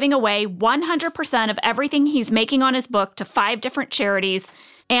is giving away 100% of everything he's making on his book to 5 different charities,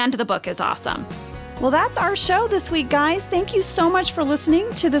 and the book is awesome. Well, that's our show this week, guys. Thank you so much for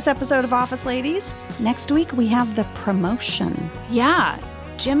listening to this episode of Office Ladies. Next week, we have the promotion. Yeah,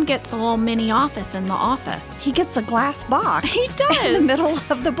 Jim gets a little mini office in the office. He gets a glass box. He does. In the middle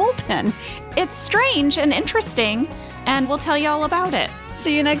of the bullpen. It's strange and interesting, and we'll tell you all about it.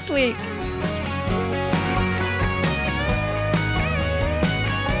 See you next week.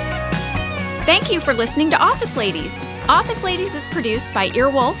 Thank you for listening to Office Ladies. Office Ladies is produced by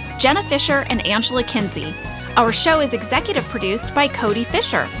Earwolf, Jenna Fisher, and Angela Kinsey. Our show is executive produced by Cody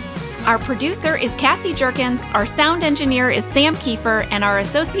Fisher. Our producer is Cassie Jerkins, our sound engineer is Sam Kiefer, and our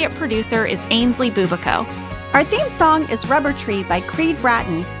associate producer is Ainsley Bubico. Our theme song is Rubber Tree by Creed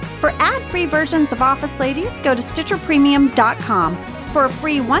Bratton. For ad-free versions of Office Ladies, go to StitcherPremium.com. For a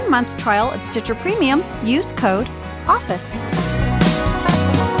free 1-month trial of Stitcher Premium, use code OFFICE.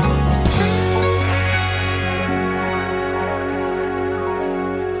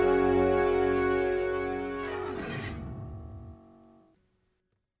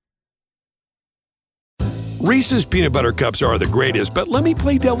 Reese's Peanut Butter Cups are the greatest, but let me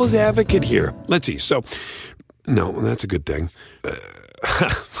play devil's advocate here. Let's see. So, no, that's a good thing.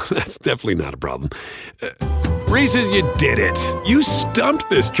 That's definitely not a problem. Reese's, you did it. You stumped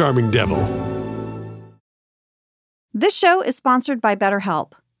this charming devil. This show is sponsored by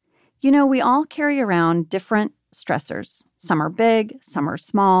BetterHelp. You know, we all carry around different stressors. Some are big, some are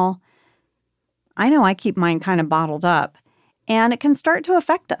small. I know I keep mine kind of bottled up, and it can start to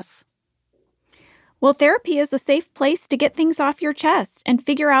affect us. Well, therapy is a safe place to get things off your chest and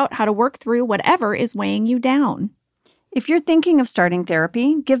figure out how to work through whatever is weighing you down. If you're thinking of starting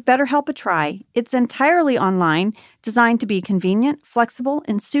therapy, give BetterHelp a try. It's entirely online, designed to be convenient, flexible,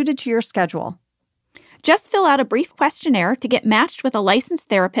 and suited to your schedule. Just fill out a brief questionnaire to get matched with a licensed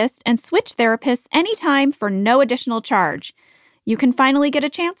therapist and switch therapists anytime for no additional charge. You can finally get a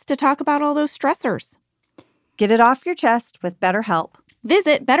chance to talk about all those stressors. Get it off your chest with BetterHelp.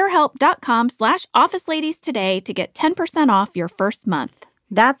 Visit BetterHelp.com/OfficeLadies today to get 10% off your first month.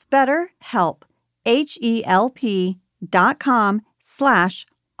 That's BetterHelp, HELP.com/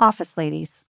 officeladies.